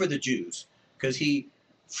good for the Jews because he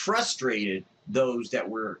frustrated those that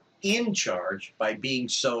were in charge by being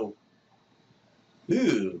so,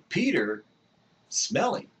 ooh, Peter,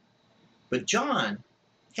 smelly. But John,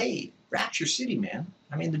 hey, Rapture City, man.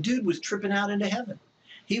 I mean, the dude was tripping out into heaven.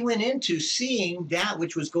 He went into seeing that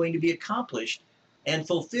which was going to be accomplished and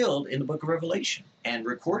fulfilled in the book of Revelation and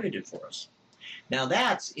recorded it for us. Now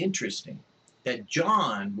that's interesting that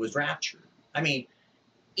John was raptured. I mean,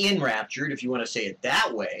 enraptured, if you want to say it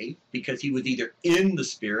that way, because he was either in the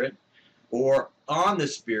Spirit or on the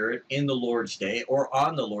Spirit in the Lord's day or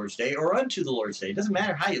on the Lord's day or unto the Lord's day. It doesn't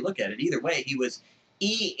matter how you look at it. Either way, he was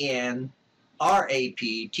enraptured.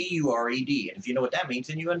 And if you know what that means,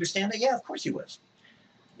 then you understand that, yeah, of course he was.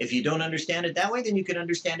 If you don't understand it that way, then you can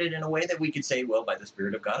understand it in a way that we could say, well, by the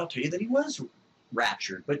Spirit of God, I'll tell you that he was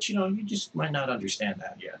raptured. But, you just might not understand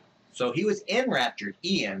that yet. So he was enraptured,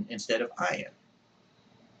 en, instead of in.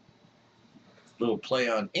 Little play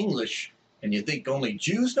on English, and you think only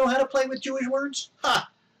Jews know how to play with Jewish words? Ha!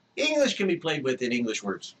 English can be played with in English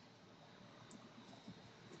words.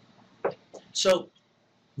 So,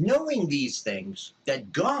 knowing these things,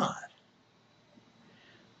 that God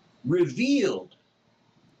revealed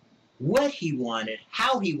what he wanted,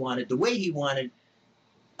 how he wanted, the way he wanted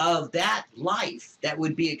of that life that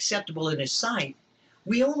would be acceptable in his sight,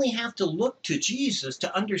 we only have to look to Jesus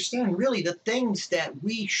to understand really the things that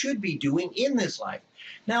we should be doing in this life.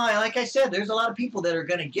 Now, like I said, there's a lot of people that are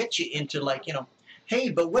going to get you into like, hey,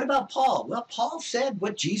 but what about Paul? Well, Paul said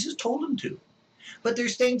what Jesus told him to. But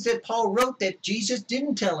there's things that Paul wrote that Jesus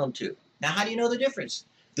didn't tell him to. Now, how do you know the difference?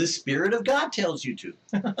 The Spirit of God tells you to.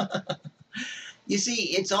 You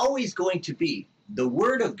see, it's always going to be the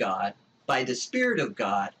Word of God by the Spirit of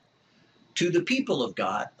God to the people of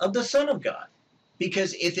God, of the Son of God.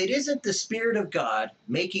 Because if it isn't the Spirit of God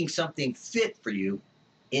making something fit for you,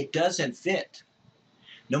 it doesn't fit.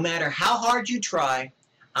 No matter how hard you try,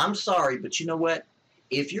 I'm sorry, but you know what?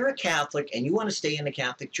 If you're a Catholic and you want to stay in the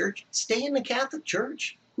Catholic Church, stay in the Catholic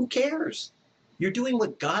Church. Who cares? You're doing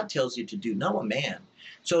what God tells you to do, not what man.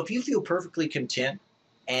 So if you feel perfectly content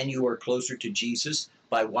and you are closer to Jesus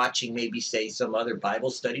by watching maybe, say, some other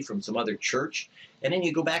Bible study from some other church, and then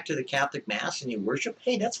you go back to the Catholic Mass and you worship,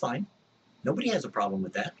 hey, that's fine. Nobody has a problem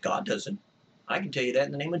with that. God doesn't. I can tell you that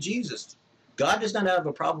in the name of Jesus. God does not have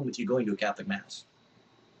a problem with you going to a Catholic Mass.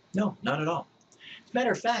 No, not at all. As a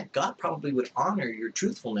matter of fact, God probably would honor your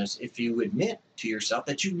truthfulness if you admit to yourself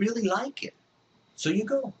that you really like it. So you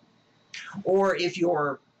go. Or if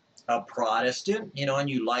you're a Protestant, and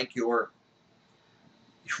you like your,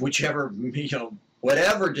 whichever,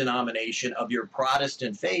 whatever denomination of your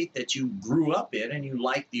Protestant faith that you grew up in, and you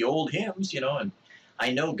like the old hymns, and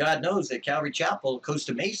I know God knows that Calvary Chapel,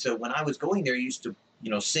 Costa Mesa, when I was going there, used to,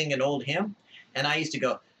 sing an old hymn, and I used to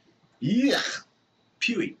go, yeah,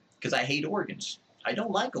 pewy, because I hate organs. I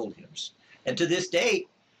don't like old hymns. And to this day,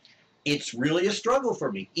 it's really a struggle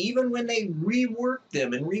for me. Even when they rework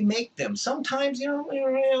them and remake them, sometimes,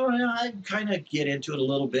 I kind of get into it a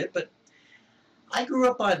little bit, but I grew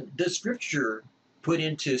up on the scripture put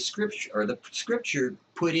into scripture, or the scripture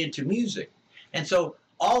put into music. And so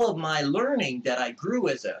all of my learning that I grew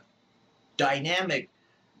as a dynamic,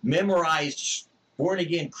 memorized,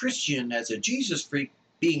 born-again Christian, as a Jesus freak,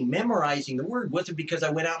 memorizing the word, wasn't because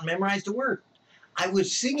I went out and memorized the word. I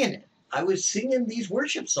was singing it. I was singing these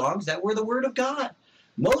worship songs that were the word of God.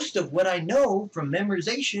 Most of what I know from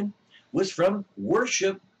memorization was from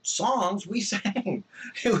worship songs we sang.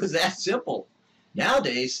 It was that simple.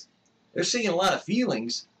 Nowadays, they're singing a lot of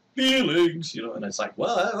feelings, and it's like,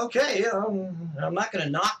 well, okay, I'm not going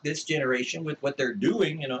to knock this generation with what they're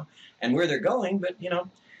doing, and where they're going, but,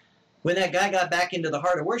 when that guy got back into the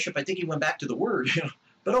heart of worship, I think he went back to the word,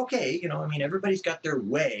 But okay, everybody's got their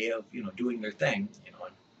way of, doing their thing, and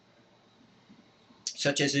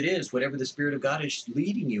such as it is, whatever the Spirit of God is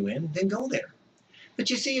leading you in, then go there. But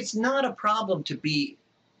you see, it's not a problem to be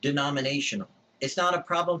denominational. It's not a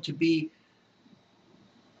problem to be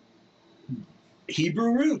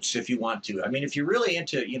Hebrew roots if you want to. I mean, if you're really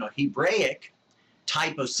into, Hebraic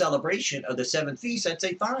type of celebration of the 7 feasts, I'd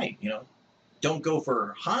say fine, Don't go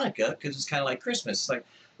for Hanukkah because it's kind of like Christmas. It's like,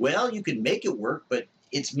 well, you can make it work, but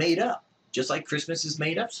it's made up. Just like Christmas is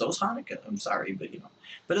made up, so is Hanukkah. I'm sorry, but,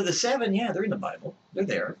 But of the 7, yeah, they're in the Bible. They're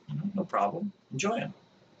there. No problem. Enjoy them.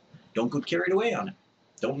 Don't get carried away on it.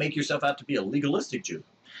 Don't make yourself out to be a legalistic Jew.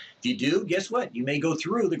 If you do, guess what? You may go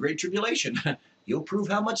through the Great Tribulation. You'll prove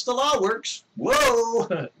how much the law works.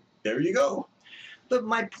 Whoa! There you go. But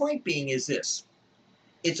my point being is this.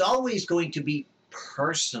 It's always going to be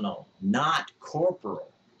personal, not corporal.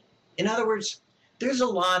 In other words, there's a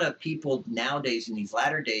lot of people nowadays in these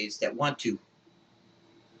latter days that want to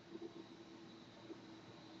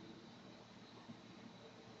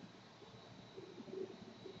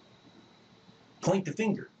point the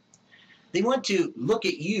finger. They want to look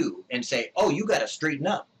at you and say, oh, you got to straighten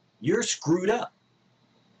up. You're screwed up.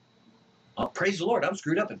 Oh, praise the Lord, I'm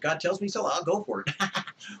screwed up. If God tells me so, I'll go for it.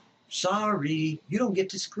 Sorry, you don't get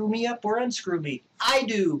to screw me up or unscrew me. I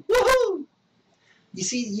do. Woohoo! You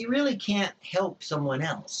see, you really can't help someone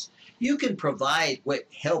else. You can provide what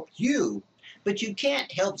helped you, but you can't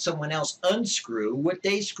help someone else unscrew what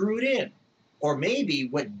they screwed in. Or maybe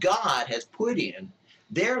what God has put in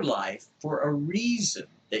their life for a reason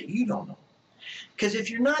that you don't know. Because if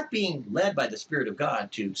you're not being led by the Spirit of God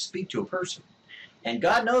to speak to a person, and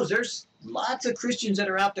God knows there's lots of Christians that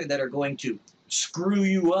are out there that are going to screw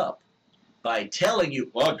you up by telling you,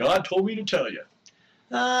 well, God told me to tell you.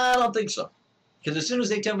 I don't think so. Because as soon as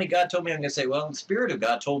they tell me God told me, I'm going to say, well, the Spirit of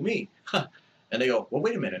God told me. And they go, well,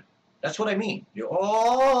 wait a minute. That's what I mean. You go,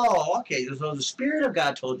 oh, okay. So the Spirit of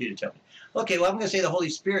God told you to tell me. Okay, well, I'm going to say the Holy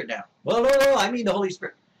Spirit now. Well, no, I mean the Holy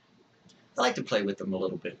Spirit. I like to play with them a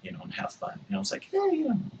little bit, you know, and have fun. You know, it's like, yeah, you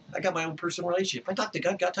know, I got my own personal relationship. I talk to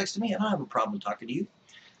God, God talks to me. I don't have a problem talking to you.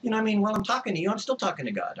 You know, I mean, while I'm talking to you, I'm still talking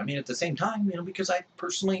to God. I mean, at the same time, you know, because I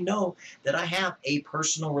personally know that I have a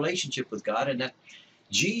personal relationship with God, and that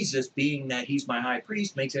Jesus, being that he's my high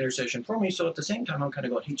priest, makes intercession for me. So at the same time, I'm kind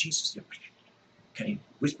of going, hey, Jesus, you know, can you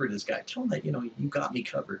whisper to this guy? Tell him that, you know, you got me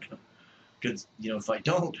covered. Because, you know, if I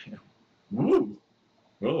don't, you know, woo,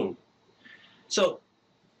 whoa. So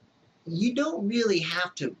you don't really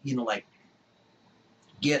have to, you know, like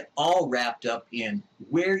get all wrapped up in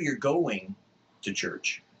where you're going to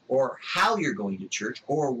church or how you're going to church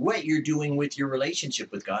or what you're doing with your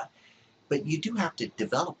relationship with God. But you do have to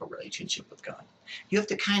develop a relationship with God. You have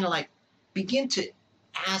to kind of like begin to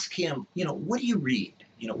ask him, you know, what do you read?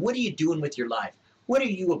 You know, what are you doing with your life? What are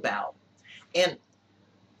you about? And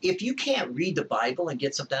if you can't read the Bible and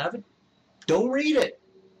get something out of it, don't read it.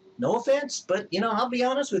 No offense, but, you know, I'll be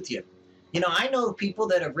honest with you. You know, I know people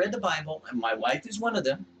that have read the Bible, and my wife is one of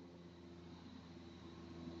them.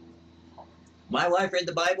 My wife read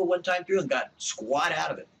the Bible one time through and got squat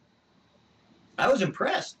out of it. I was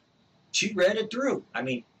impressed. She read it through. I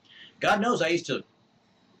mean, God knows I used to.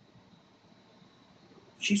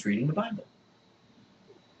 She's reading the Bible.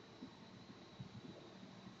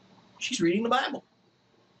 She's reading the Bible.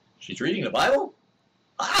 She's reading the Bible?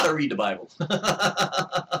 I ought to read the Bible.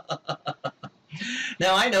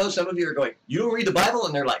 Now, I know some of you are going, you don't read the Bible?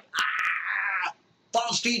 And they're like,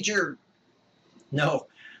 false teacher. No.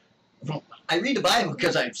 I read the Bible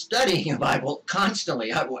because I'm studying the Bible constantly.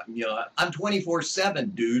 You know, I'm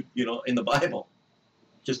 24/7, dude, you know, in the Bible.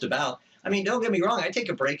 Just about. I mean, don't get me wrong. I take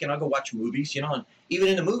a break and I'll go watch movies, you know, and even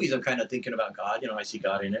in the movies, I'm kind of thinking about God. You know, I see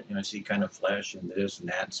God in it. You know, I see kind of flesh and this and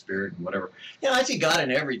that, spirit and whatever. You know, I see God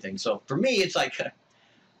in everything. So for me, it's like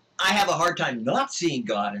I have a hard time not seeing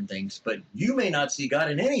God in things, but you may not see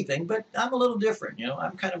God in anything, but I'm a little different. You know,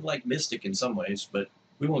 I'm kind of like mystic in some ways, but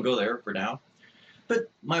we won't go there for now.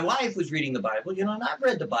 But my wife was reading the Bible, you know, and I've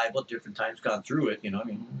read the Bible at different times, gone through it, you know, I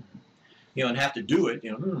mean, you know, and have to do it,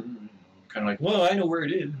 you know, kind of like, well, I know where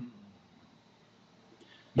it is.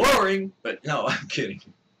 Boring, but no, I'm kidding.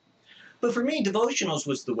 But for me, devotionals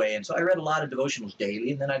was the way, and so I read a lot of devotionals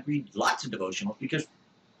daily, and then I'd read lots of devotionals because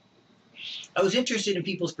I was interested in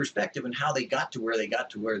people's perspective and how they got to where they got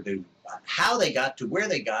to how they got to where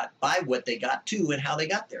they got by what they got to and how they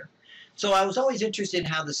got there. So I was always interested in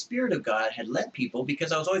how the Spirit of God had led people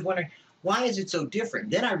because I was always wondering, why is it so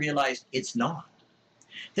different? Then I realized it's not.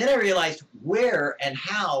 Then I realized where and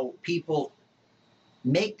how people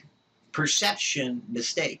make perception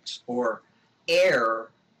mistakes or err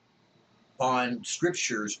on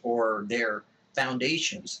scriptures or their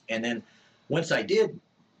foundations. And then once I did,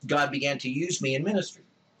 God began to use me in ministry.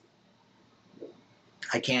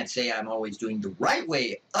 I can't say I'm always doing the right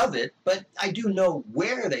way of it, but I do know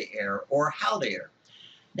where they err or how they err.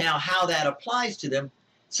 Now, how that applies to them,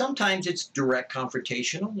 sometimes it's direct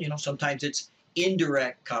confrontational, you know, sometimes it's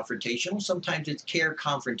indirect confrontational, sometimes it's care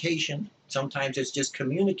confrontation, sometimes it's just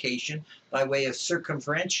communication by way of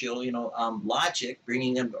circumferential, you know, logic,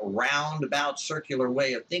 bringing them a roundabout circular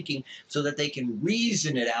way of thinking so that they can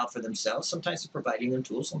reason it out for themselves. Sometimes it's providing them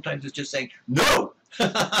tools, sometimes it's just saying, no!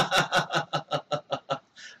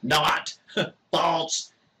 Not,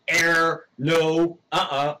 false, error, no,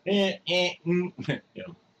 you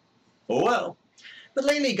know, oh well. But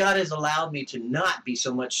lately God has allowed me to not be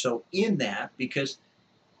so much so in that because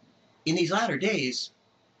in these latter days,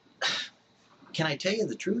 can I tell you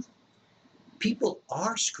the truth? People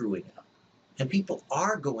are screwing up and people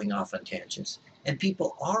are going off on tangents and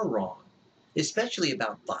people are wrong, especially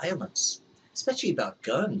about violence, especially about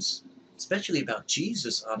guns, especially about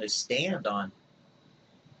Jesus on his stand on,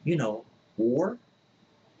 you know, war.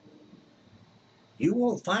 You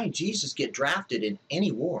won't find Jesus get drafted in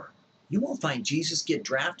any war. You won't find Jesus get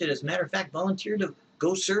drafted, as a matter of fact, volunteer to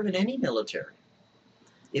go serve in any military.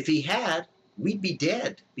 If he had, we'd be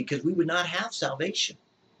dead because we would not have salvation.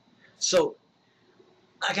 So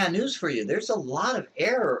I got news for you. There's a lot of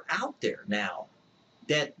error out there now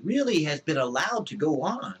that really has been allowed to go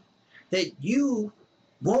on that you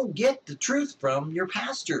won't get the truth from your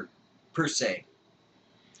pastor, per se.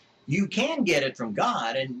 You can get it from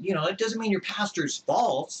God, and, you know, it doesn't mean your pastor's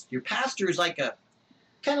false. Your pastor is like a,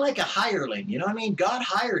 kind of like a hireling, you know what I mean? God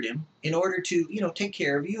hired him in order to, you know, take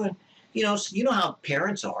care of you, and, you know how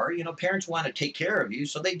parents are, you know, parents want to take care of you,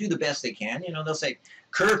 so they do the best they can, you know, they'll say,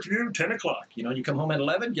 curfew, 10 o'clock, you know, you come home at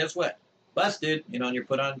 11, guess what? busted, you know, and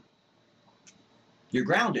you're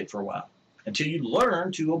grounded for a while until you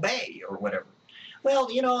learn to obey or whatever.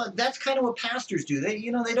 Well, you know, that's kind of what pastors do. They,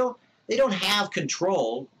 you know, they don't have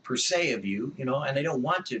control per se of you, you know, and they don't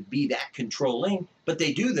want to be that controlling, but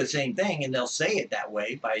they do the same thing, and they'll say it that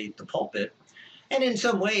way by the pulpit. And in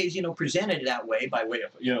some ways, you know, presented that way by way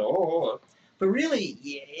of, you know, oh, but really,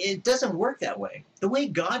 it doesn't work that way. The way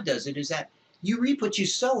God does it is that you reap what you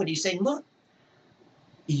sow, and he's saying, look,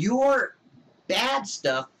 your bad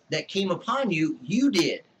stuff that came upon you, you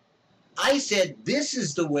did. I said, this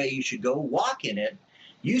is the way you should go, walk in it.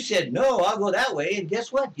 You said, no, I'll go that way, and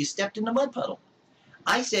guess what? You stepped in the mud puddle.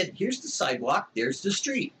 I said, here's the sidewalk, there's the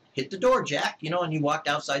street. Hit the door, Jack, you know, and you walked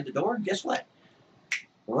outside the door, and guess what?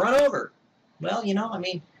 Run over. Well, you know, I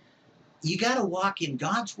mean, you got to walk in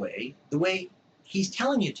God's way, the way he's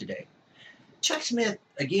telling you today. Chuck Smith,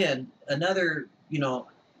 again, another, you know,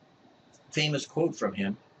 famous quote from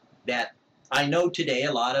him that I know today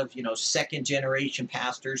a lot of, you know, second-generation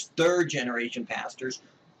pastors, third-generation pastors,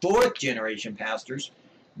 fourth-generation pastors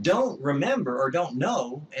don't remember or don't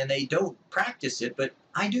know, and they don't practice it, but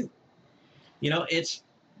I do. You know, it's,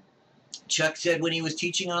 Chuck said when he was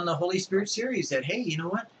teaching on the Holy Spirit series that, hey, you know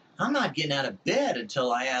what? I'm not getting out of bed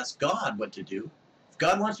until I ask God what to do. If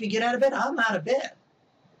God wants me to get out of bed, I'm out of bed.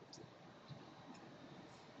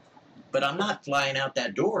 But I'm not flying out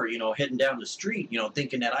that door, you know, heading down the street, you know,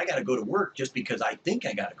 thinking that I got to go to work just because I think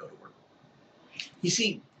I got to go to work. You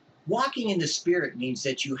see, walking in the Spirit means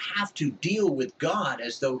that you have to deal with God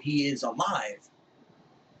as though he is alive.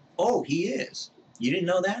 Oh, he is. You didn't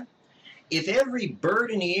know that? If every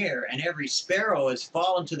bird in the air and every sparrow has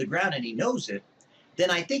fallen to the ground and he knows it, then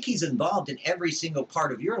I think he's involved in every single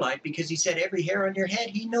part of your life, because he said every hair on your head,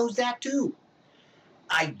 he knows that too.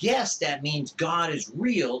 I guess that means God is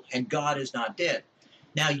real and God is not dead.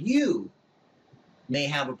 Now you may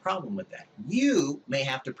have a problem with that. You may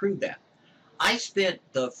have to prove that. I spent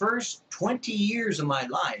the first 20 years of my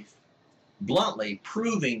life bluntly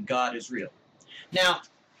proving God is real. Now,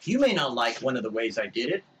 you may not like one of the ways I did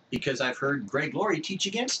it, because I've heard Greg Laurie teach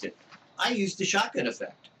against it. I used the shotgun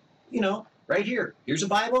effect. You know, right here. Here's a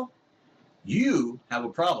Bible. You have a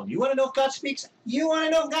problem. You want to know if God speaks? You want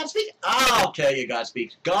to know if God speaks? I'll tell you God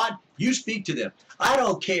speaks. God, you speak to them. I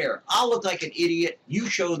don't care. I'll look like an idiot. You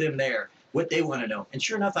show them there what they want to know. And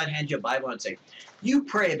sure enough, I'd hand you a Bible and say, you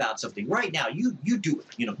pray about something right now. You do it.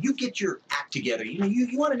 You know, you get your act together. You know,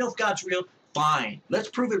 you want to know if God's real? Fine. Let's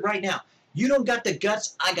prove it right now. You don't got the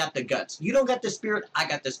guts, I got the guts. You don't got the Spirit, I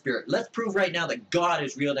got the Spirit. Let's prove right now that God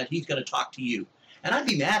is real, that he's going to talk to you. And I'd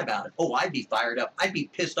be mad about it. Oh, I'd be fired up. I'd be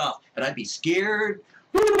pissed off. And I'd be scared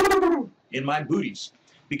in my booties.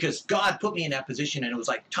 Because God put me in that position, and it was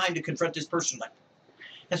like time to confront this person. Like,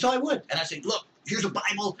 and so I would. And I'd say, look, here's a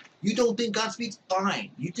Bible. You don't think God speaks? Fine.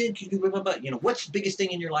 You think, you know, what's the biggest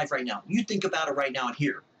thing in your life right now? You think about it right now and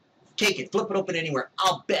here. Take it, flip it open anywhere.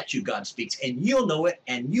 I'll bet you God speaks, and you'll know it,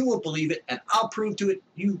 and you will believe it, and I'll prove to it,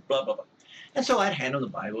 you blah, blah, blah. And so I'd hand them the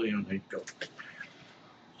Bible, you know, they'd go,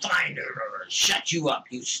 fine, shut you up,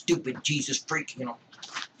 you stupid Jesus freak, you know.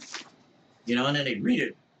 You know, and then they'd read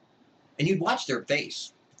it, and you'd watch their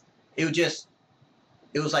face. It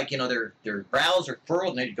was like, you know, their brows are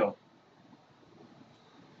furrowed, and they'd go,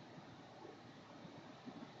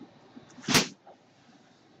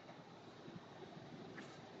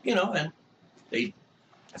 you know, and I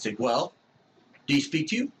said, well, do he speak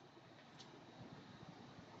to you?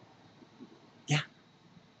 Yeah.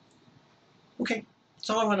 Okay. That's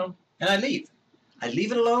all I want to know. And I leave. I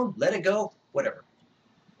leave it alone, let it go, whatever.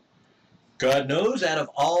 God knows, out of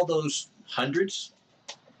all those hundreds,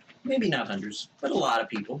 maybe not hundreds, but a lot of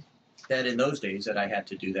people that in those days that I had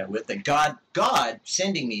to do that with, that God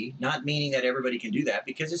sending me, not meaning that everybody can do that,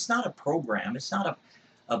 because it's not a program, it's not a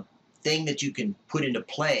thing that you can put into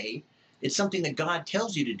play. It's something that God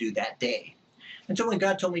tells you to do that day. And so when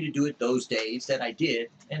God told me to do it those days, that I did,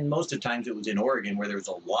 and most of the times it was in Oregon, where there was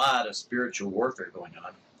a lot of spiritual warfare going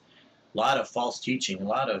on, a lot of false teaching, a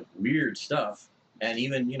lot of weird stuff, and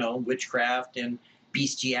even, you know, witchcraft and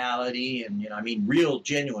bestiality, and, you know, I mean, real,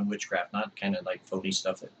 genuine witchcraft, not kind of like phony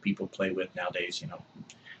stuff that people play with nowadays, you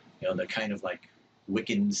know, the kind of like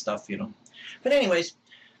Wiccan stuff, you know. But anyways,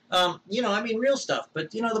 you know, I mean, real stuff.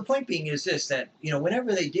 But, you know, the point being is this, that, you know,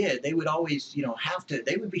 whenever they did, they would always, you know,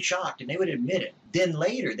 they would be shocked, and they would admit it. Then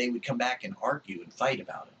later, they would come back and argue and fight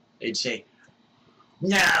about it. They'd say,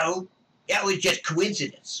 no, that was just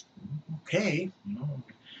coincidence. Okay. You know,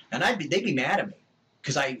 and they'd be mad at me,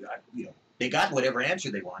 because you know, they got whatever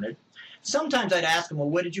answer they wanted. Sometimes I'd ask them, well,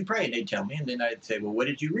 what did you pray? And they'd tell me, and then I'd say, well, what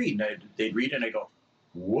did you read? And they'd read, and I'd go,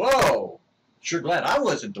 whoa, sure glad I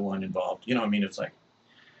wasn't the one involved. You know what I mean? It's like,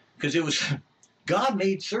 because it was God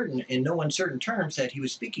made certain in no uncertain terms that he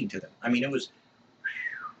was speaking to them. I mean, it was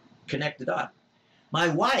connected up. My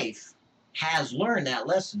wife has learned that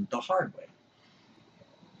lesson the hard way.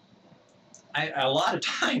 A lot of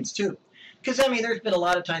times too. Because, I mean, there's been a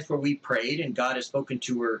lot of times where we prayed and God has spoken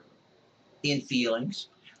to her in feelings.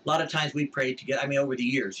 A lot of times we prayed together. I mean, over the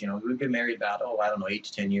years, you know, we've been married about, I don't know, 8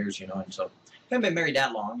 to 10 years, you know, and so we haven't been married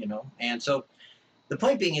that long, you know. And so the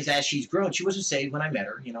point being is, as she's grown, she wasn't saved when I met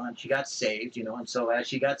her, you know, and she got saved, you know, and so as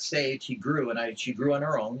she got saved, she grew, and she grew on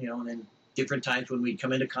her own, you know, and then different times when we'd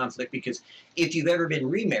come into conflict, because if you've ever been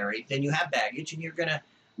remarried, then you have baggage and you're going to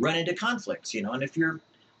run into conflicts, you know, and if you're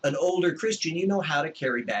an older Christian, you know how to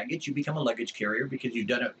carry baggage. You become a luggage carrier because you've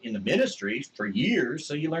done it in the ministry for years,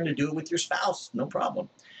 so you learn to do it with your spouse, no problem.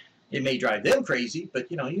 It may drive them crazy, but,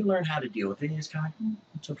 you know, you learn how to deal with it, and you just kind of like,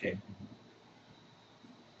 it's okay.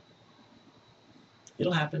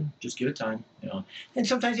 It'll happen. Just give it time, you know. And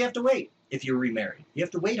sometimes you have to wait if you're remarried. You have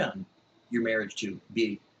to wait on your marriage to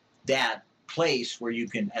be that place where you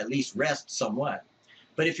can at least rest somewhat.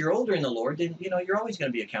 But if you're older in the Lord, then, you know, you're always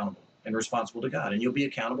going to be accountable and responsible to God, and you'll be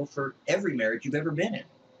accountable for every marriage you've ever been in.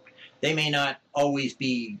 They may not always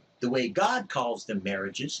be the way God calls them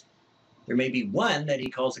marriages. There may be one that he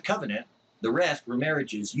calls a covenant. The rest were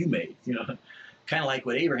marriages you made, you know, kind of like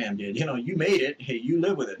what Abraham did. You know, you made it, hey, you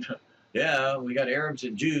live with it. Yeah, we got Arabs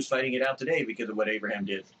and Jews fighting it out today because of what Abraham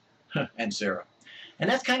did, and Sarah. And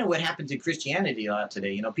that's kind of what happens in Christianity a lot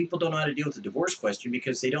today. You know, people don't know how to deal with the divorce question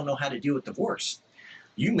because they don't know how to deal with divorce.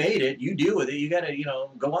 You made it, you deal with it, you got to, you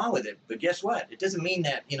know, go on with it. But guess what? It doesn't mean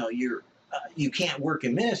that, you know, you can't work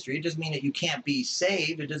in ministry. It doesn't mean that you can't be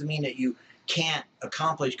saved. It doesn't mean that you can't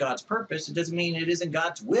accomplish God's purpose. It doesn't mean it isn't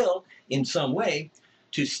God's will in some way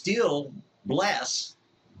to still bless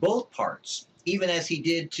both parts, even as he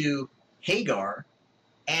did to Hagar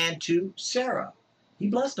and to Sarah. He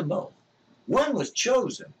blessed them both. One was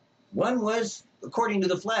chosen. One was according to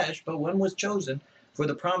the flesh, but one was chosen for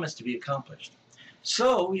the promise to be accomplished.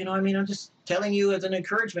 So, you know, I mean, I'm just telling you as an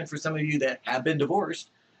encouragement for some of you that have been divorced,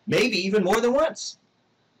 maybe even more than once.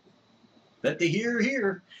 Let the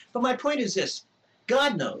hear. But my point is this: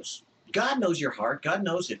 God knows. God knows your heart. God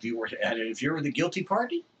knows if you were the guilty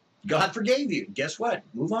party, God forgave you. Guess what?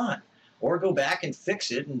 Move on. Or go back and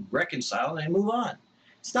fix it and reconcile and move on.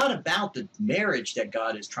 It's not about the marriage that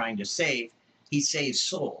God is trying to save. He saves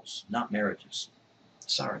souls, not marriages.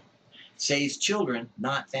 Sorry. Saves children,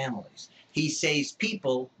 not families. He saves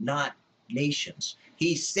people, not nations.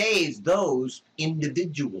 He saves those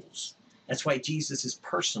individuals. That's why Jesus is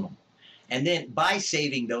personal. And then by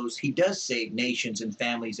saving those, he does save nations and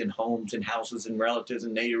families and homes and houses and relatives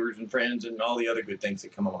and neighbors and friends and all the other good things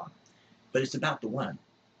that come along. But it's about the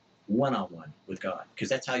one-on-one with God, because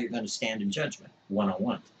that's how you're going to stand in judgment,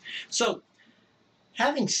 one-on-one. So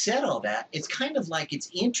having said all that, it's kind of like, it's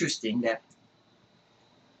interesting that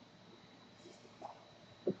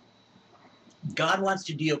God wants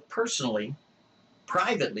to deal personally,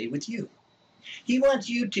 privately with you. He wants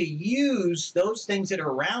you to use those things that are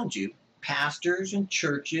around you, pastors and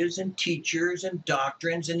churches and teachers and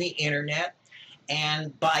doctrines and the internet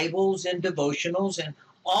and Bibles and devotionals and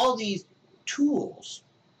all these tools,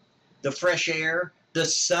 the fresh air, the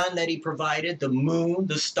sun that he provided, the moon,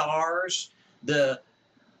 the stars, the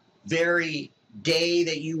very day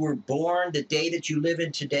that you were born, the day that you live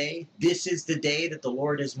in today. This is the day that the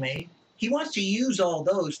Lord has made. He wants to use all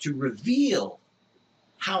those to reveal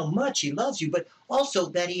how much he loves you, but also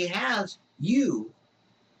that he has you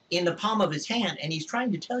in the palm of his hand, and he's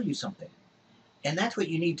trying to tell you something. And that's what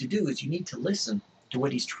you need to do, is you need to listen to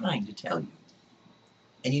what he's trying to tell you.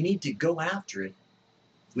 And you need to go after it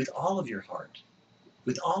with all of your heart,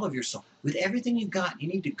 with all of your soul, with everything you've got. You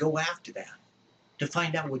need to go after that to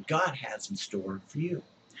find out what God has in store for you.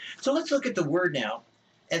 So let's look at the word now,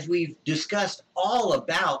 as we've discussed all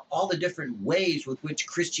about all the different ways with which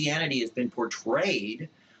Christianity has been portrayed,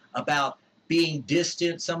 about being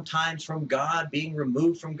distant sometimes from God, being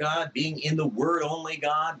removed from God, being in the word only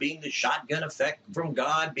God, being the shotgun effect from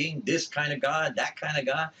God, being this kind of God, that kind of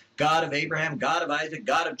God, God of Abraham, God of Isaac,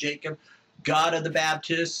 God of Jacob, God of the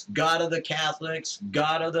Baptists, God of the Catholics,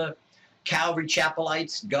 God of the Calvary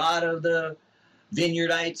Chapelites, God of the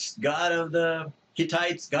Vineyardites, God of the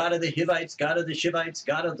Hittites, God of the Hivites, God of the Shivites,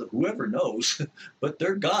 God of the whoever knows, but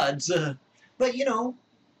they're gods. But you know,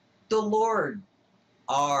 the Lord,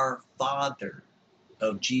 our Father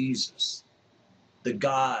of Jesus, the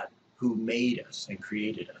God who made us and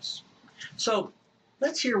created us. So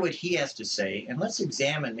let's hear what he has to say, and let's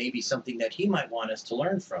examine maybe something that he might want us to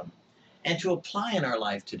learn from and to apply in our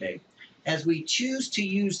life today, as we choose to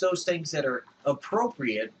use those things that are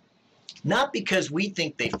appropriate Not because we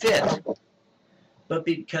think they fit, but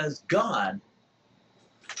because God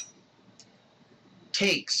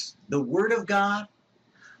takes the Word of God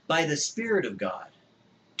by the Spirit of God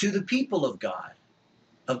to the people of God,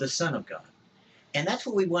 of the Son of God. And that's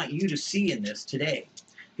what we want you to see in this today.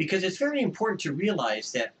 Because it's very important to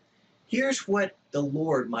realize that here's what the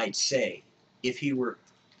Lord might say if he were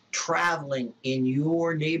traveling in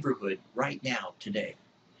your neighborhood right now, today.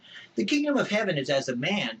 The kingdom of heaven is as a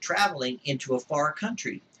man traveling into a far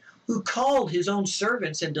country, who called his own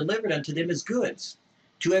servants and delivered unto them his goods,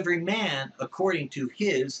 to every man according to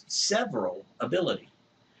his several ability.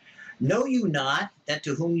 Know you not that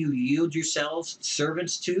to whom you yield yourselves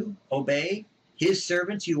servants to obey, his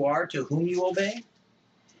servants you are to whom you obey?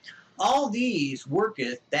 All these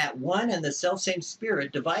worketh that one and the selfsame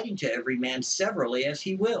Spirit, dividing to every man severally as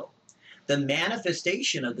he will. The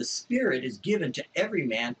manifestation of the Spirit is given to every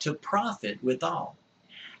man to profit withal.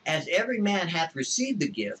 As every man hath received the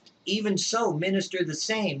gift, even so minister the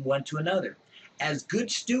same one to another, as good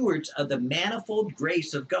stewards of the manifold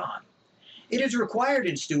grace of God. It is required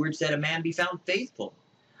in stewards that a man be found faithful.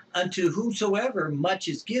 Unto whomsoever much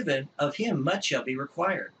is given, of him much shall be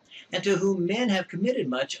required. And to whom men have committed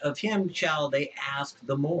much, of him shall they ask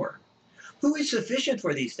the more. Who is sufficient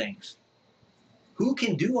for these things? Who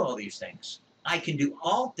can do all these things? I can do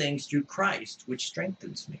all things through Christ, which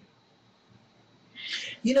strengthens me.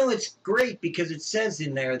 You know, it's great because it says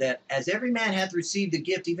in there that as every man hath received a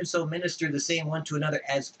gift, even so minister the same one to another,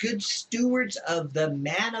 as good stewards of the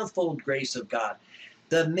manifold grace of God.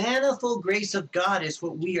 The manifold grace of God is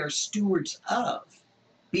what we are stewards of,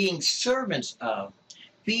 being servants of,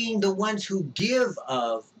 being the ones who give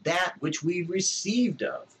of that which we received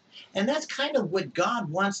of. And that's kind of what God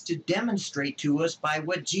wants to demonstrate to us by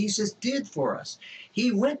what Jesus did for us.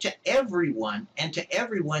 He went to everyone, and to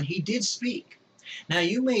everyone he did speak. Now,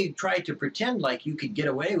 you may try to pretend like you could get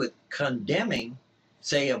away with condemning,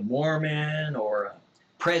 say, a Mormon or a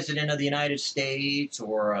president of the United States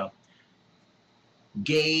or a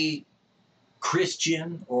gay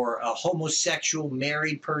Christian or a homosexual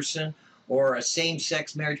married person or a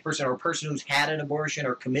same-sex marriage person or a person who's had an abortion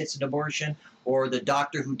or commits an abortion or the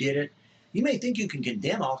doctor who did it. You may think you can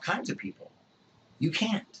condemn all kinds of people. You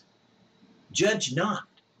can't. Judge not,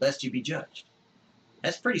 lest you be judged.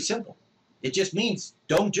 That's pretty simple. It just means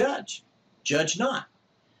don't judge. Judge not.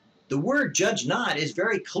 The word judge not is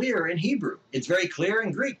very clear in Hebrew. It's very clear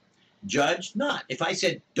in Greek. Judge not. If I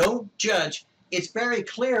said don't judge, it's very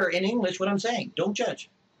clear in English what I'm saying. Don't judge.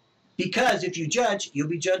 Because if you judge, you'll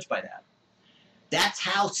be judged by that. That's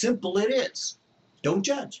how simple it is. Don't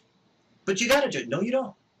judge. But you got to judge. No, you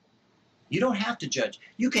don't. You don't have to judge.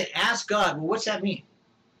 You can ask God, well, what's that mean?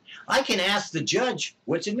 I can ask the judge,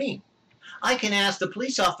 what's it mean? I can ask the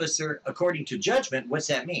police officer, according to judgment, what's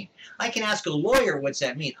that mean? I can ask a lawyer, what's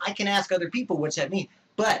that mean? I can ask other people, what's that mean?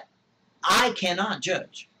 But I cannot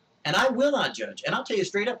judge. And I will not judge. And I'll tell you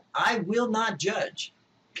straight up, I will not judge,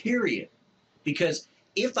 period. Because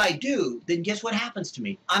if I do, then guess what happens to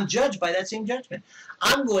me? I'm judged by that same judgment.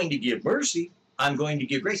 I'm going to give mercy. I'm going to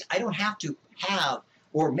give grace. I don't have to have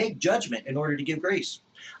or make judgment in order to give grace.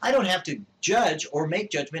 I don't have to judge or make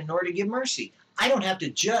judgment in order to give mercy. I don't have to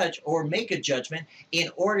judge or make a judgment in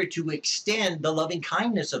order to extend the loving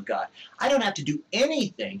kindness of God. I don't have to do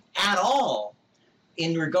anything at all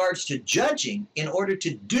in regards to judging in order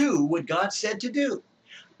to do what God said to do.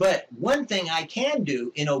 But one thing I can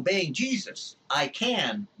do in obeying Jesus, I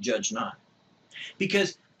can judge not.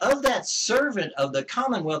 Because of that servant of the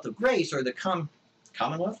commonwealth of grace, or the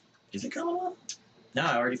commonwealth? Is it commonwealth? No,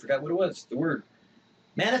 I already forgot what it was, the word.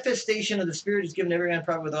 Manifestation of the Spirit is given to every man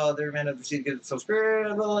profit with all other men of the seed. So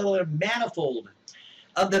Spirit, manifold.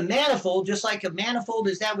 Of the manifold, just like a manifold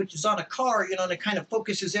is that which is on a car, you know, and it kind of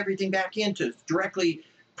focuses everything back into, directly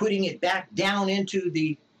putting it back down into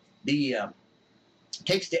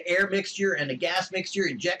takes the air mixture and the gas mixture,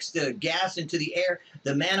 injects the gas into the air.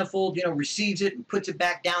 The manifold, you know, receives it and puts it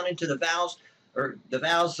back down into the valves, or the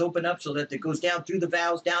valves open up so that it goes down through the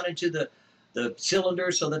valves, down into the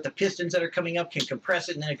cylinder, so that the pistons that are coming up can compress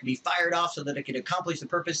it, and then it can be fired off so that it can accomplish the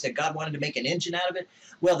purpose that God wanted to make an engine out of it.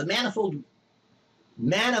 Well, the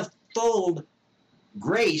manifold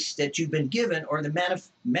grace that you've been given, or the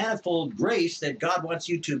manifold grace that God wants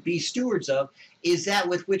you to be stewards of, is that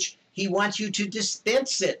with which he wants you to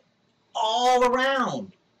dispense it all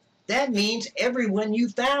around. That means everyone you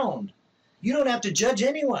found. You don't have to judge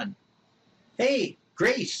anyone. Hey,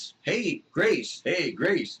 grace. Hey, grace. Hey,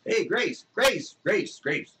 grace. Hey, grace. Grace, grace,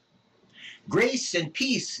 grace. Grace and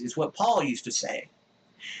peace is what Paul used to say.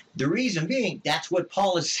 The reason being, that's what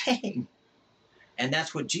Paul is saying. And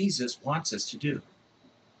that's what Jesus wants us to do.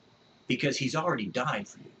 because he's already died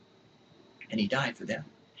for you. And he died for them.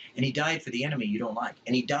 And he died for the enemy you don't like.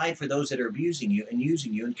 And he died for those that are abusing you and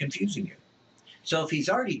using you and confusing you. So if he's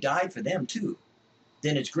already died for them too,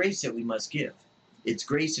 then it's grace that we must give. It's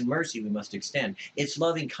grace and mercy we must extend. It's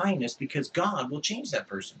loving kindness, because God will change that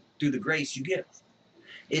person through the grace you give.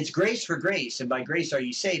 It's grace for grace, and by grace are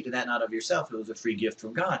you saved, and that not of yourself. It was a free gift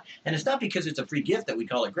from God. And it's not because it's a free gift that we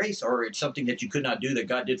call it grace, or it's something that you could not do that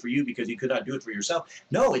God did for you because you could not do it for yourself.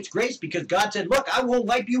 No, it's grace because God said, look, I won't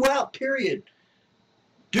wipe you out, period.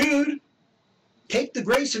 Dude, take the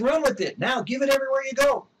grace and run with it. Now give it everywhere you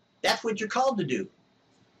go. That's what you're called to do.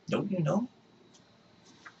 Don't you know?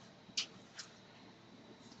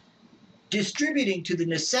 Distributing to the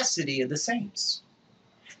necessity of the saints.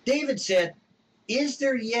 David said, is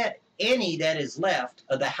there yet any that is left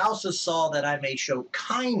of the house of Saul, that I may show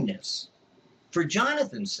kindness for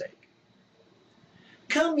Jonathan's sake?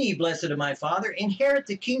 Come ye, blessed of my father, inherit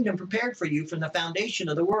the kingdom prepared for you from the foundation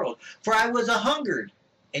of the world. For I was a-hungered,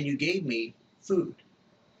 and you gave me food.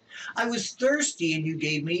 I was thirsty, and you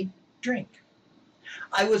gave me drink.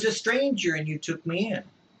 I was a stranger, and you took me in.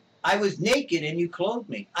 I was naked, and you clothed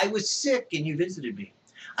me. I was sick, and you visited me.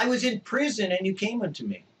 I was in prison, and you came unto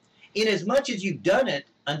me. Inasmuch as you've done it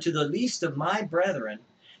unto the least of my brethren,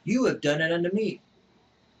 you have done it unto me.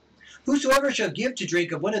 Whosoever shall give to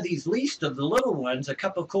drink of one of these least of the little ones a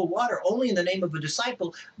cup of cold water, only in the name of a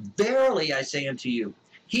disciple, verily I say unto you,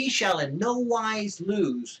 he shall in no wise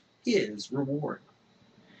lose his reward.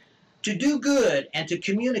 To do good and to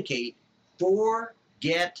communicate,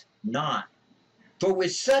 forget not. For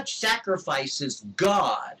with such sacrifices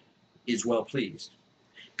God is well pleased.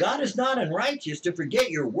 God is not unrighteous to forget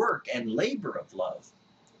your work and labor of love,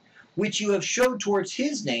 which you have showed towards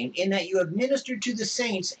his name, in that you have ministered to the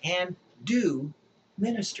saints and do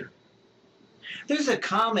minister. There's a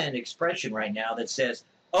common expression right now that says,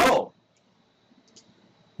 oh,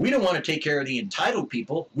 we don't want to take care of the entitled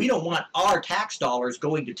people. We don't want our tax dollars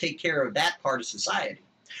going to take care of that part of society.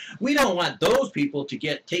 We don't want those people to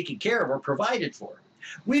get taken care of or provided for.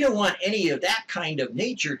 We don't want any of that kind of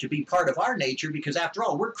nature to be part of our nature, because after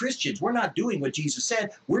all, we're Christians. We're not doing what Jesus said.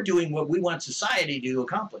 We're doing what we want society to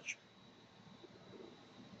accomplish.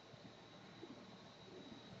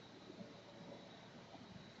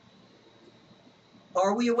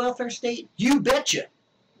 Are we a welfare state? You betcha.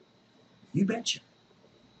 You betcha.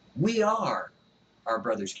 We are our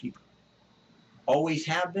brother's keeper. Always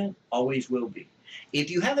have been, always will be. If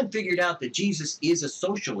you haven't figured out that Jesus is a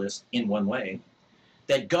socialist in one way,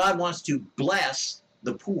 that God wants to bless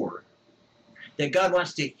the poor, that God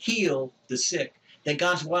wants to heal the sick, that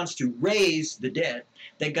God wants to raise the dead,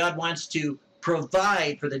 that God wants to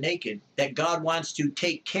provide for the naked, that God wants to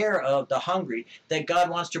take care of the hungry, that God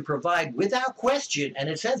wants to provide without question, and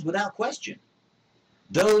it says without question,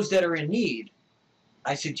 those that are in need,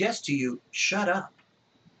 I suggest to you, shut up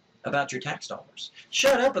about your tax dollars.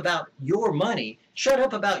 Shut up about your money. Shut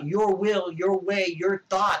up about your will, your way, your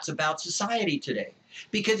thoughts about society today.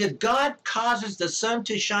 Because if God causes the sun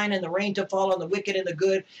to shine and the rain to fall on the wicked and the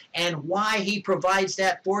good, and why he provides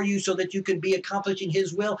that for you so that you can be accomplishing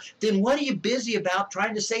his will, then what are you busy about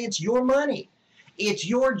trying to say it's your money? It's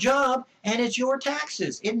your job and it's your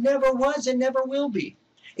taxes. It never was and never will be.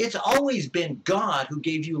 It's always been God who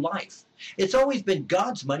gave you life. It's always been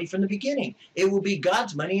God's money from the beginning. It will be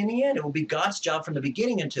God's money in the end. It will be God's job from the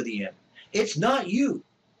beginning until the end. It's not you.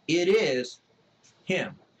 It is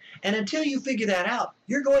him. And until you figure that out,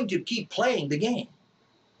 you're going to keep playing the game.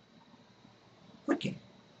 What game?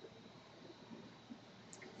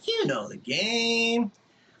 You know the game.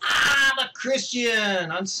 I'm a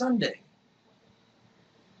Christian on Sunday.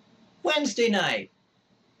 Wednesday night.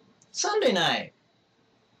 Sunday night.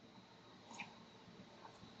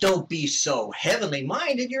 Don't be so heavenly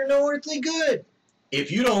minded, you're no earthly good.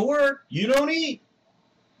 If you don't work, you don't eat.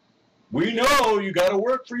 We know you got to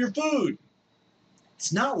work for your food.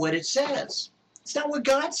 It's not what it says. It's not what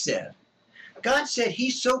God said. God said he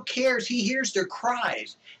so cares, he hears their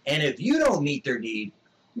cries. And if you don't meet their need,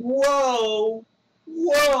 whoa,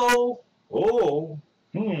 whoa, oh,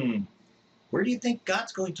 where do you think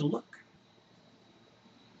God's going to look?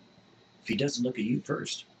 If he doesn't look at you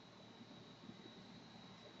first.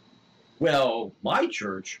 Well, my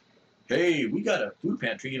church, hey, we got a food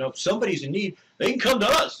pantry. You know, if somebody's in need, they can come to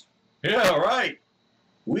us. Yeah, right.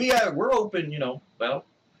 We're open, well,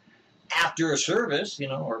 after a service,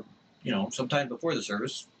 or, sometime before the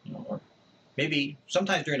service, or maybe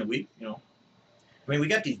sometimes during the week, I mean, we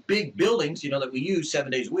got these big buildings, that we use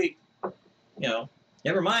 7 days a week,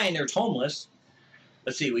 never mind there's homeless.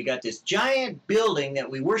 Let's see, we got this giant building that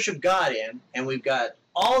we worship God in, and we've got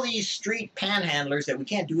all these street panhandlers that we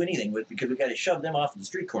can't do anything with because we got to shove them off in the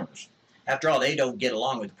street corners. After all, they don't get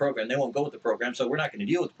along with the program. They won't go with the program, so we're not going to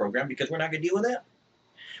deal with the program because we're not going to deal with them.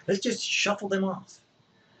 Let's just shuffle them off.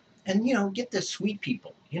 And, you know, get the sweet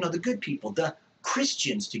people, you know, the good people, the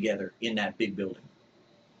Christians together in that big building.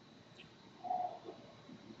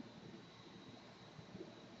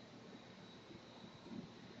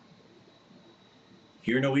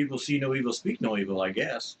 Hear no evil, see no evil, speak no evil, I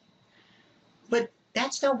guess. But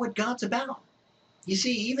that's not what God's about. You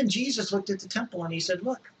see, even Jesus looked at the temple and he said,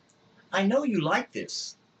 look, I know you like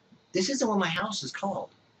this. This isn't what my house is called.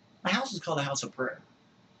 My house is called a house of prayer.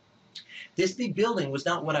 This big building was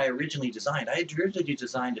not what I originally designed. I had originally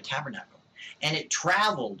designed a tabernacle, and it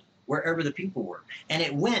traveled wherever the people were, and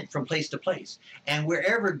it went from place to place. And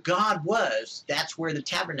wherever God was, that's where the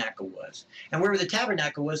tabernacle was. And wherever the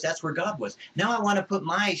tabernacle was, that's where God was. Now I want to put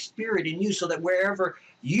my spirit in you so that wherever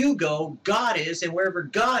you go, God is, and wherever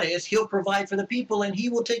God is, he'll provide for the people, and he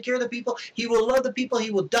will take care of the people. He will love the people.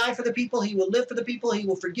 He will die for the people. He will live for the people. He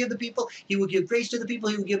will forgive the people. He will give grace to the people.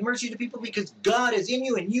 He will give mercy to people because God is in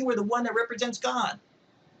you, and you are the one that represents God.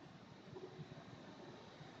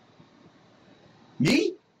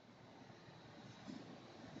 Me?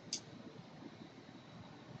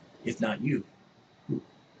 If not you.